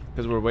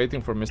 because we're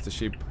waiting for Mr.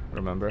 Sheep.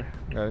 Remember,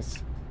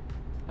 guys?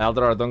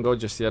 Aldrar, don't go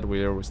just yet.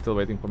 We're still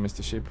waiting for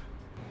Mr. Sheep.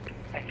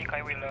 I think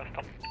I will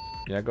stop.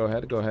 Yeah, go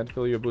ahead.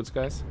 Fill your boots,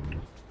 guys.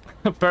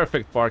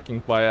 Perfect parking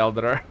by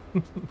Aldrar.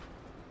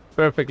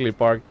 Perfectly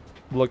parked,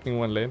 blocking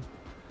one lane.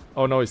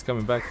 Oh no, he's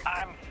coming back.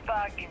 I'm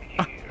stuck in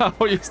here.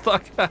 Oh, you're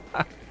stuck.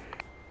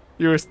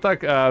 You were stuck.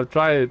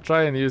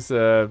 Try and use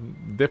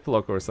diff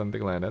lock or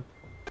something like that.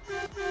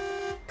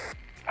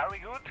 Are we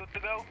good? Good to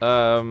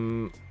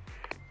go?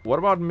 What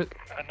about... no,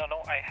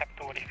 I have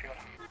to refuel.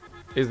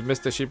 Is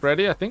Mr. Sheep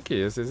ready? I think he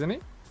is, isn't he?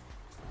 I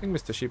think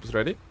Mr. Sheep is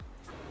ready.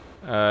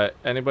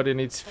 Anybody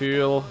needs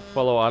fuel?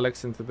 Follow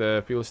Alex into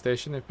the fuel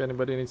station if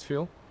anybody needs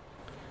fuel.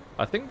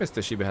 I think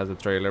Mr. Sheep has a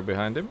trailer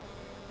behind him.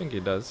 I think he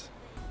does.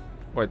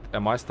 Wait,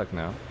 am I stuck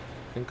now?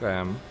 I think I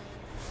am.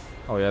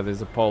 Oh yeah,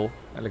 there's a pole,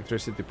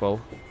 electricity pole.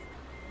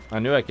 I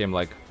knew I came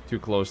like too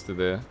close to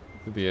the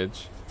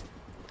edge.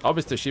 Oh,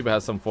 Mr. Sheep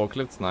has some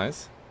forklifts,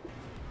 nice.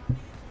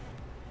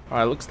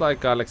 Alright, looks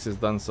like Alex is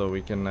done, so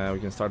we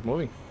can start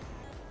moving.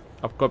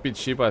 I've copied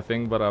Sheep, I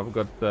think, but I've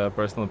got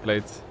personal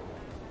plates.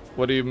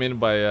 What do you mean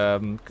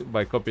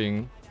by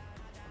copying?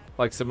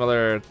 Like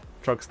similar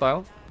truck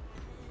style?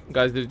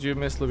 Guys, did you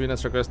miss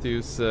Lovina's request to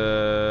use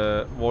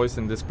voice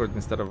in Discord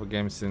instead of a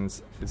game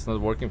since it's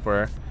not working for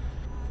her?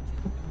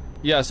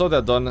 Yeah, I saw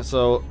that done.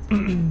 So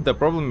the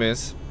problem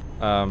is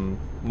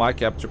my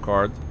capture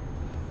card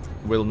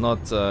will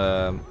not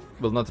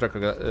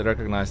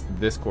recognize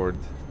Discord.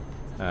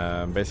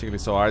 Basically,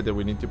 so either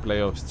we need to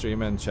play off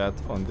stream and chat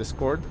on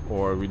Discord,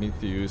 or we need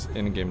to use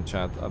in-game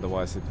chat.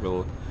 Otherwise, it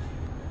will.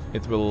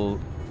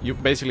 You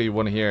basically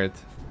want to hear it.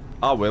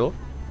 I will,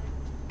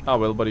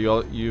 but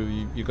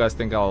you guys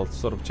think I'll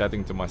sort of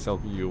chatting to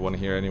myself. You want to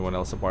hear anyone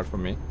else apart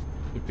from me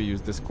if we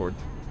use Discord.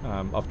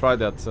 I've tried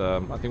that.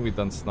 I think we've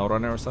done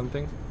SnowRunner or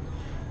something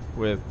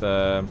with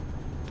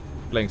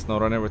playing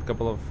SnowRunner with a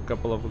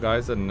couple of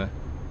guys, and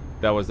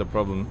that was the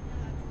problem.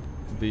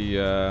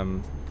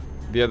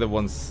 The other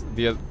ones,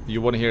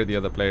 you want to hear the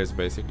other players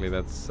basically.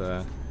 That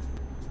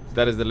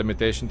is the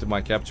limitation to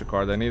my capture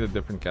card. I need a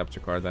different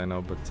capture card, I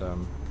know, but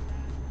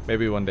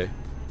maybe one day.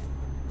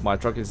 My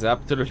truck is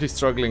absolutely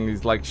struggling.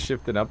 He's like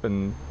shifting up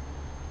and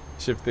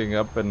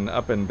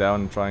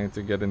down, trying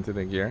to get into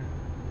the gear.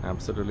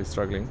 Absolutely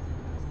struggling.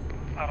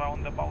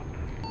 Around about.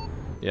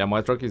 Yeah,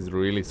 my truck is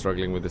really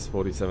struggling with this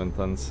 47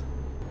 tons.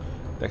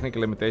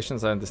 Technical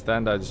limitations, I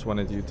understand. I just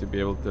wanted you to be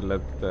able to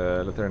let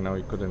her know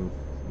you couldn't.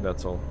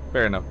 That's all.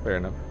 Fair enough.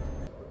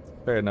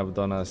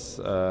 Donas.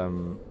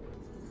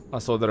 I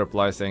saw the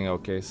reply saying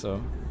okay, so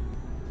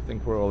I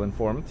think we're all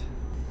informed.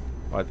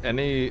 But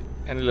any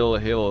little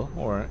hill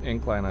or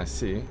incline I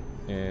see,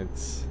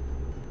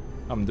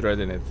 I'm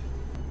dreading it.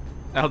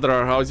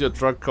 Eldrar, how's your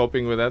truck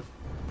coping with that?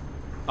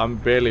 I'm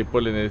barely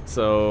pulling it,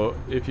 so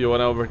if you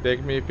want to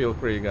overtake me, feel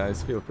free,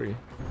 guys. Feel free.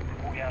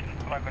 We are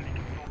struggling.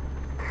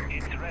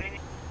 It's raining.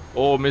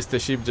 Oh, Mr.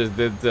 Sheep just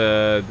did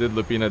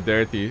Lupina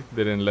dirty.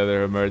 Didn't let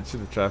her emerge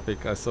the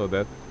traffic. I saw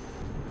that.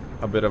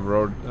 A bit of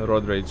road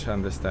rage, I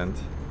understand.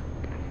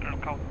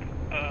 Look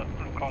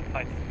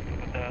outside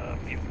to the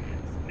views.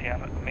 They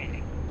are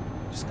amazing.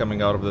 Just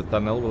coming out of the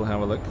tunnel. We'll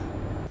have a look.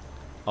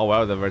 Oh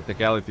wow, the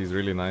verticality is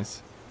really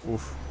nice.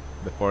 Oof,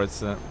 the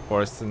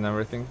forests and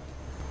everything.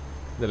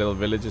 The little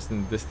villages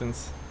in the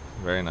distance,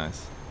 very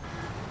nice.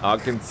 I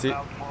can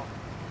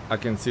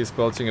see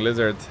Squelching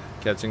Lizard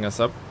catching us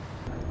up.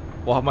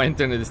 Wow, my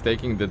internet is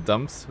taking the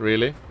dumps,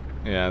 really?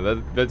 Yeah,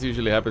 that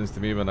usually happens to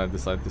me when I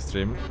decide to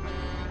stream.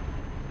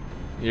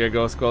 Here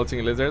goes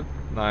Squelching Lizard.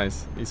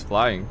 Nice, he's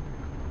flying.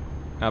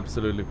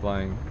 Absolutely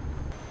flying.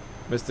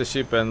 Mr.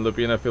 Sheep and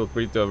Lupina, feel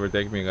free to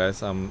overtake me,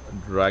 guys. I'm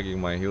dragging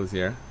my heels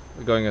here.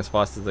 Going as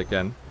fast as I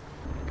can.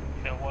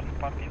 The worst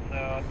part is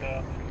the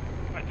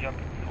jump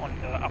on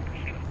the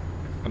uphill.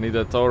 I need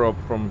a tow rope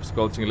from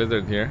Squelching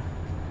Lizard here.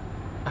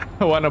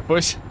 I wanna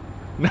push?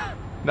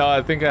 No,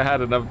 I think I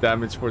had enough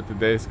damage for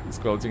today's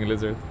Squelching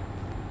Lizard.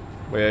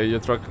 But yeah, your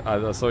truck,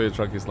 I saw your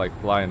truck is like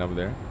flying up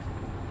there.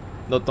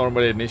 Not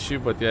normally an issue,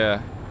 but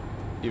yeah,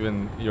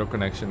 even your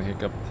connection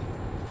hiccuped.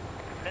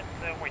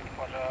 Let's wait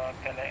for the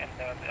tele and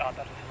the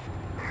others.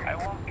 I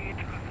want it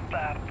to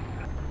start.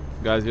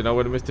 Guys, you know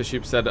when Mr.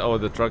 Sheep said, oh,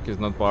 the truck is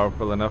not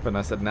powerful enough, and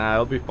I said, nah,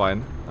 I'll be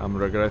fine. I'm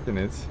regretting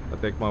it. I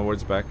take my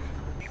words back.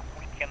 We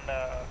can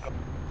go.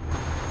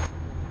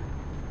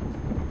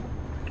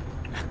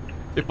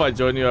 If I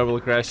join you, I will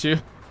crash you.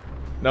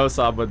 No,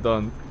 Saba,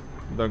 don't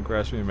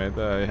crash me, mate.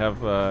 I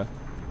have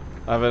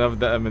enough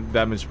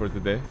damage for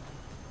today.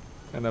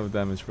 Enough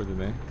damage for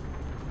today.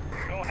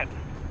 Go ahead.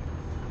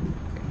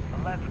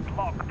 Let's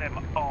block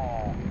them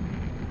all.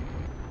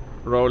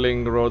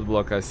 Rolling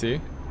roadblock, I see.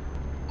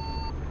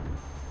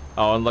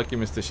 Oh, unlucky,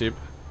 Mr. Sheep.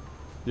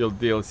 Your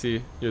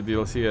DLC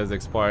has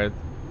expired.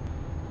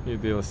 Your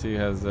DLC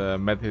has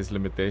met his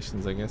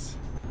limitations, I guess.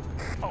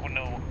 Oh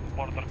no,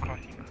 border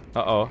crossing.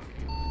 Uh-oh.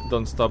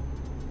 Don't stop.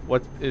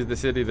 What is the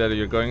city that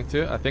you're going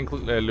to? I think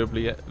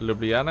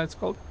Ljubljana it's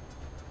called?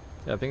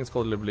 Yeah, I think it's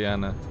called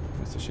Ljubljana,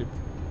 Mr. Sheep.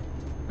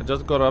 I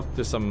just got up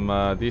to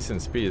some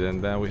decent speed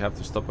and then we have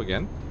to stop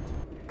again.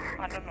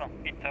 I don't know,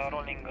 it's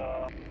rolling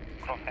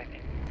cross, I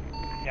think.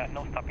 Yeah,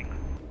 no stopping.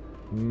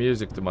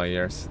 Music to my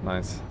ears,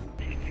 nice.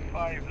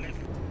 65, let's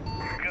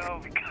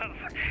go, because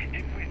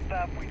if we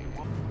stop, we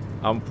will.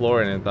 I'm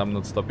flooring it, I'm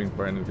not stopping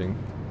for anything.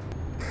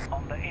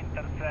 On the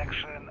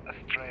intersection,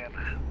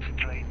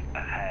 straight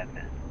ahead.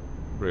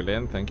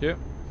 Brilliant, thank you.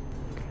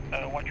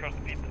 Watch your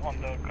speed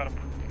on the curb.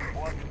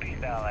 What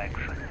speed, Alex?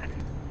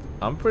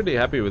 I'm pretty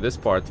happy with this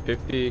part.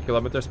 50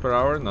 kilometers per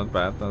hour, not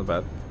bad, not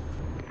bad.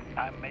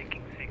 I'm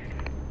making 60.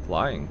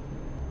 Flying.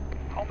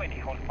 How many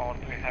horsepower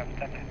do you have,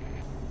 Tete?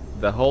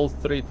 The whole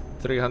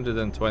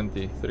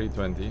 320. You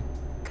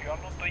are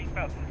not doing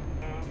bad.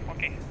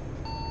 Okay.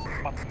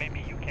 But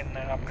maybe you can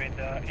upgrade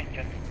the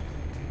engine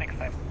next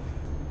time.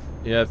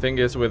 Yeah, thing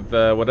is with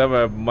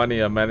whatever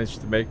money I managed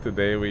to make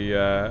today, we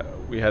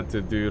had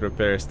to do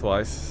repairs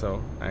twice,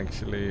 so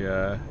actually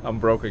I'm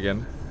broke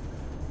again.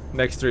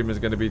 Next stream is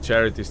gonna be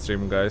charity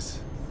stream, guys.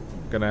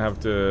 Gonna have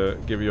to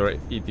give your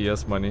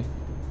ETS money.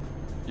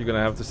 You're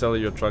gonna have to sell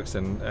your trucks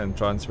and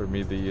transfer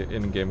me the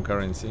in-game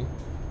currency.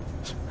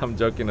 I'm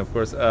joking, of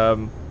course.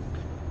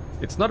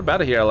 It's not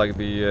bad here. Like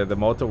the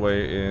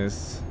motorway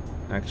is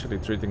actually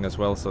treating us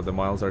well, so the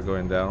miles are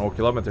going down, or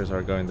kilometers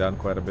are going down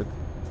quite a bit.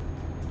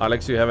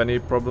 Alex, you have any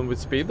problem with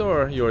speed,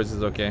 or yours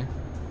is okay?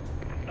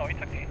 No,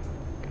 it's okay.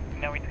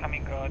 Now it's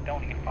coming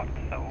downhill part,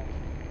 so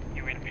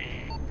you will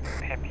be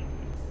happy.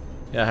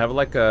 Yeah, have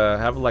like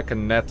a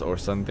net or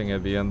something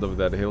at the end of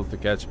that hill to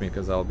catch me,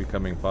 because I'll be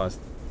coming fast.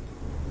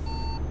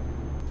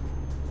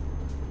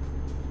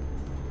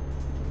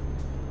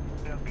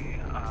 Will be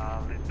a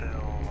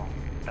little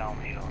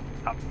downhill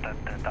up the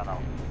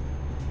tunnel.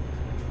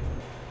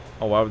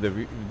 Oh wow,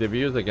 the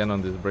views again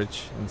on this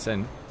bridge,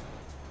 insane.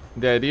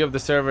 The idea of the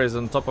server is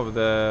on top of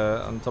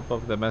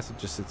the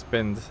messages. It's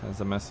pinned as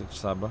a message,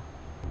 Saba.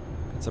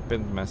 It's a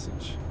pinned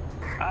message.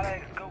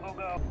 Alex, go, go,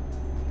 go.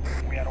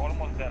 We are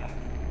almost there.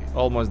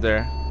 Almost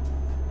there.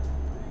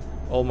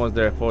 Almost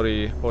there,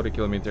 40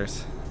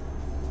 kilometers.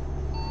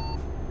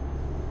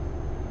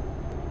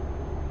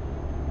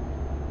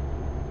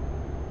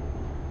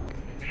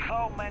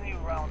 So many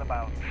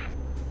roundabouts.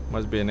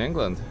 Must be in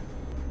England.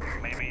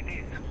 Maybe it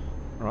is.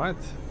 Alright,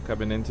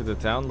 coming into the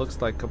town,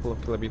 looks like a couple of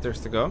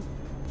kilometers to go.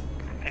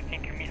 I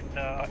think you missed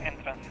the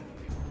entrance.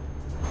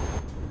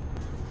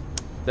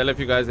 Tell if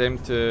you guys aim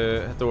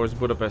towards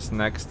Budapest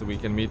next, we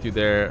can meet you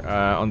there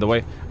on the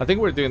way. I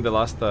think we're doing the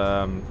last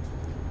convoy,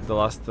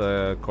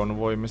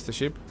 Mr.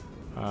 Sheep.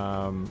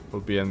 I'll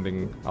be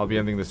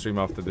ending the stream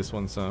after this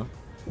one, so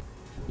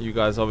you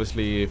guys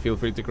obviously feel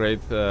free to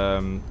create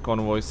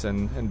convoys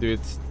and do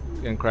it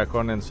and crack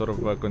on and sort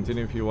of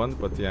continue if you want.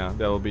 But yeah,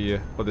 that'll be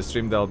for the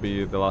stream. That'll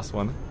be the last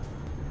one.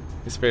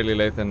 It's fairly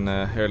late and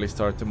early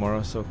start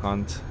tomorrow, so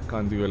can't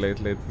do a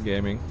late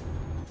gaming.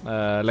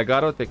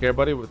 Legado, take care,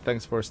 buddy.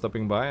 Thanks for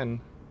stopping by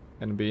and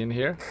being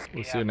here.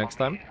 We'll see you next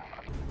time.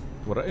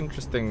 What an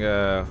interesting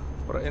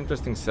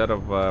set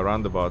of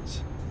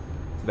roundabouts.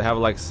 They have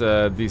like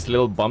these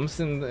little bumps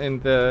in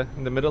the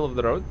middle of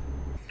the road.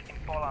 In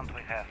Poland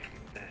we have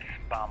these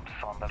bumps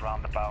on the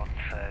roundabouts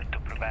to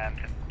prevent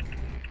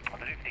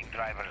drifting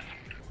drivers.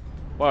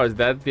 Wow, is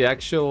that the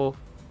actual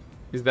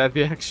Is that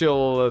the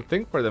actual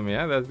thing for them?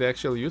 Yeah, that's the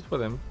actual use for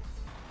them.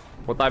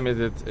 What time is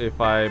it, if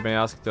I may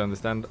ask to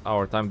understand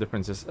our time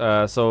differences?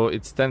 So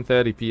it's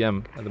 10:30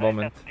 p.m. at the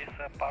moment. This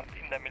part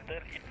in the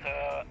middle, it's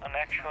an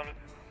actual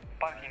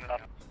parking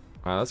lot.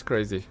 Ah, that's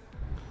crazy.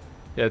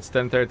 Yeah, it's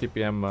 10:30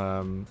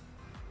 p.m.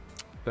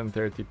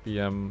 10:30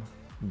 p.m.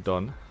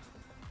 done.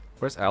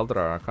 Where's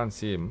Aldrar? I can't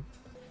see him.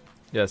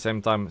 Yeah,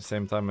 same time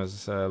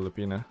as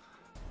Lupina.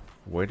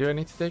 Where do I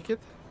need to take it?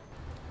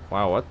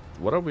 Wow,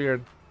 what a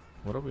weird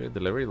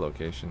delivery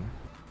location.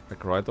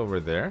 Like right over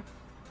there.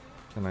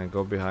 Can I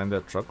go behind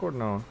that truck or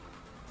no?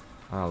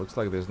 Ah, looks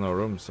like there's no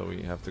room, so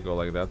we have to go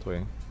like that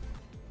way.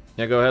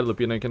 Yeah, go ahead,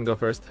 Lupino, you can go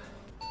first.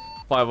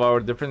 5-hour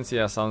difference,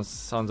 yeah,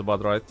 sounds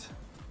about right.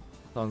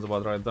 Sounds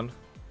about right then.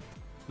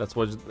 Let's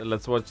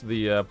watch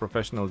the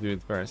professional do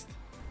it first.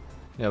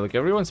 Yeah, look,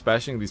 everyone's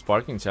smashing these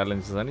parking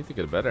challenges. I need to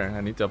get better. I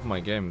need to up my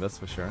game, that's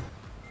for sure.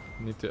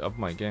 I need to up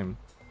my game.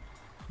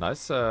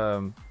 Nice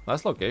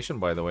location,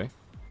 by the way.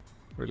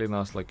 Really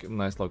nice,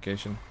 nice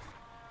location.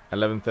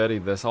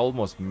 11:30. That's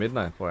almost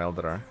midnight for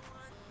Eldrar.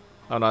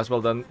 Oh, nice.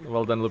 Well done,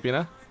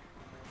 Lupina.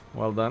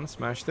 Well done.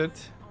 Smashed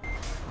it.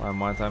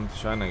 My time to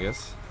shine, I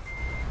guess.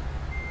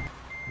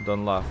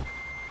 Don't laugh.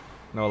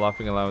 No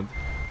laughing allowed.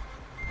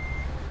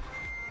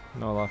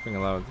 No laughing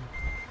allowed.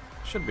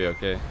 Should be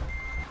okay.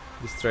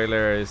 This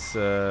trailer is...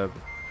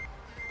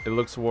 it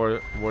looks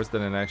worse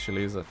than it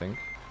actually is, I think.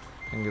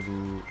 I think it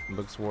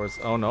looks worse.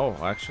 Oh no,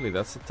 actually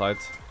that's a tight...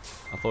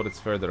 I thought it's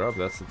further up.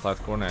 That's a tight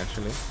corner,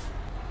 actually.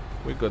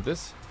 We got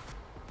this.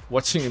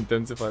 Watching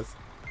intensifies.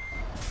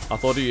 I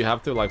thought you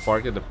have to like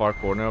park at the far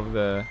corner of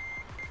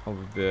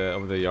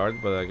the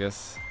yard, but I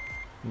guess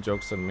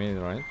joke's on me,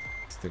 right?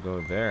 It's to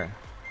go there.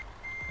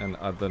 And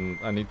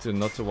I need to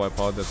not to wipe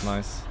out that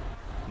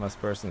nice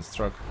person's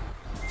truck.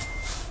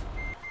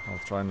 I'll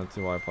try not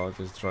to wipe out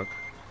his truck.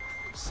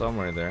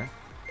 Somewhere there.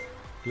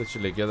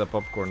 Literally get a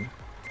popcorn.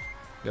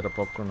 Get a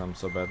popcorn, I'm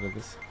so bad at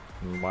this.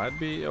 Might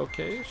be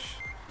okay-ish.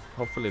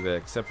 Hopefully they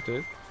accept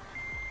it.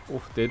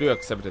 Oof, they do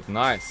accept it.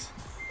 Nice.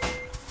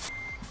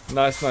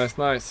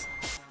 Nice.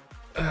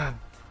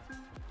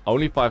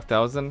 Only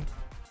 5,000.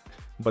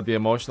 But the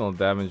emotional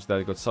damage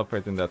that got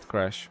suffered in that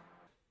crash.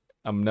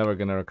 I'm never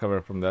gonna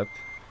recover from that.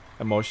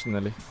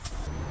 Emotionally.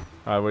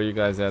 Alright, where you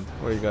guys at?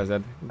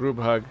 Group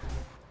hug.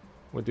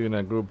 We're doing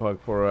a group hug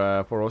for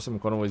awesome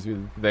convoys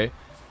today.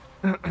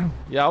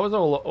 Yeah, I was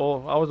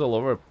all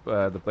over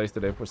the place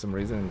today for some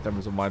reason in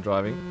terms of my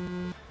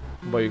driving.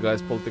 But you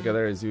guys pulled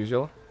together as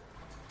usual.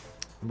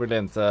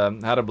 Brilliant.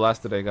 Had a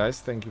blast today, guys.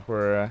 Thank you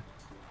for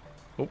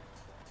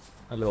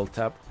a little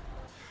tap.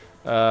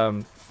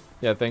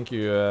 Yeah, thank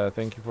you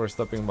for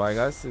stopping by,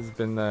 guys. It's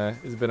been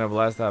a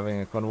blast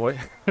having a convoy.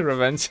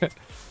 Revenge.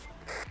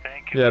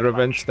 Thank you. Yeah,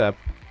 revenge tap.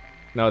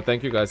 No,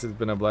 thank you, guys. It's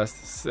been a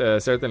blast.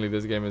 Certainly,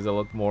 this game is a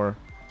lot more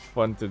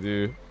fun to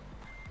do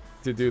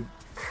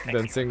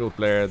than single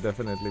player.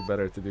 Definitely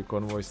better to do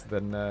convoys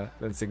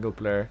than single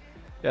player.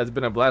 Yeah, it's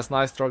been a blast.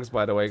 Nice trucks,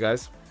 by the way,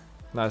 guys.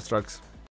 Nice trucks.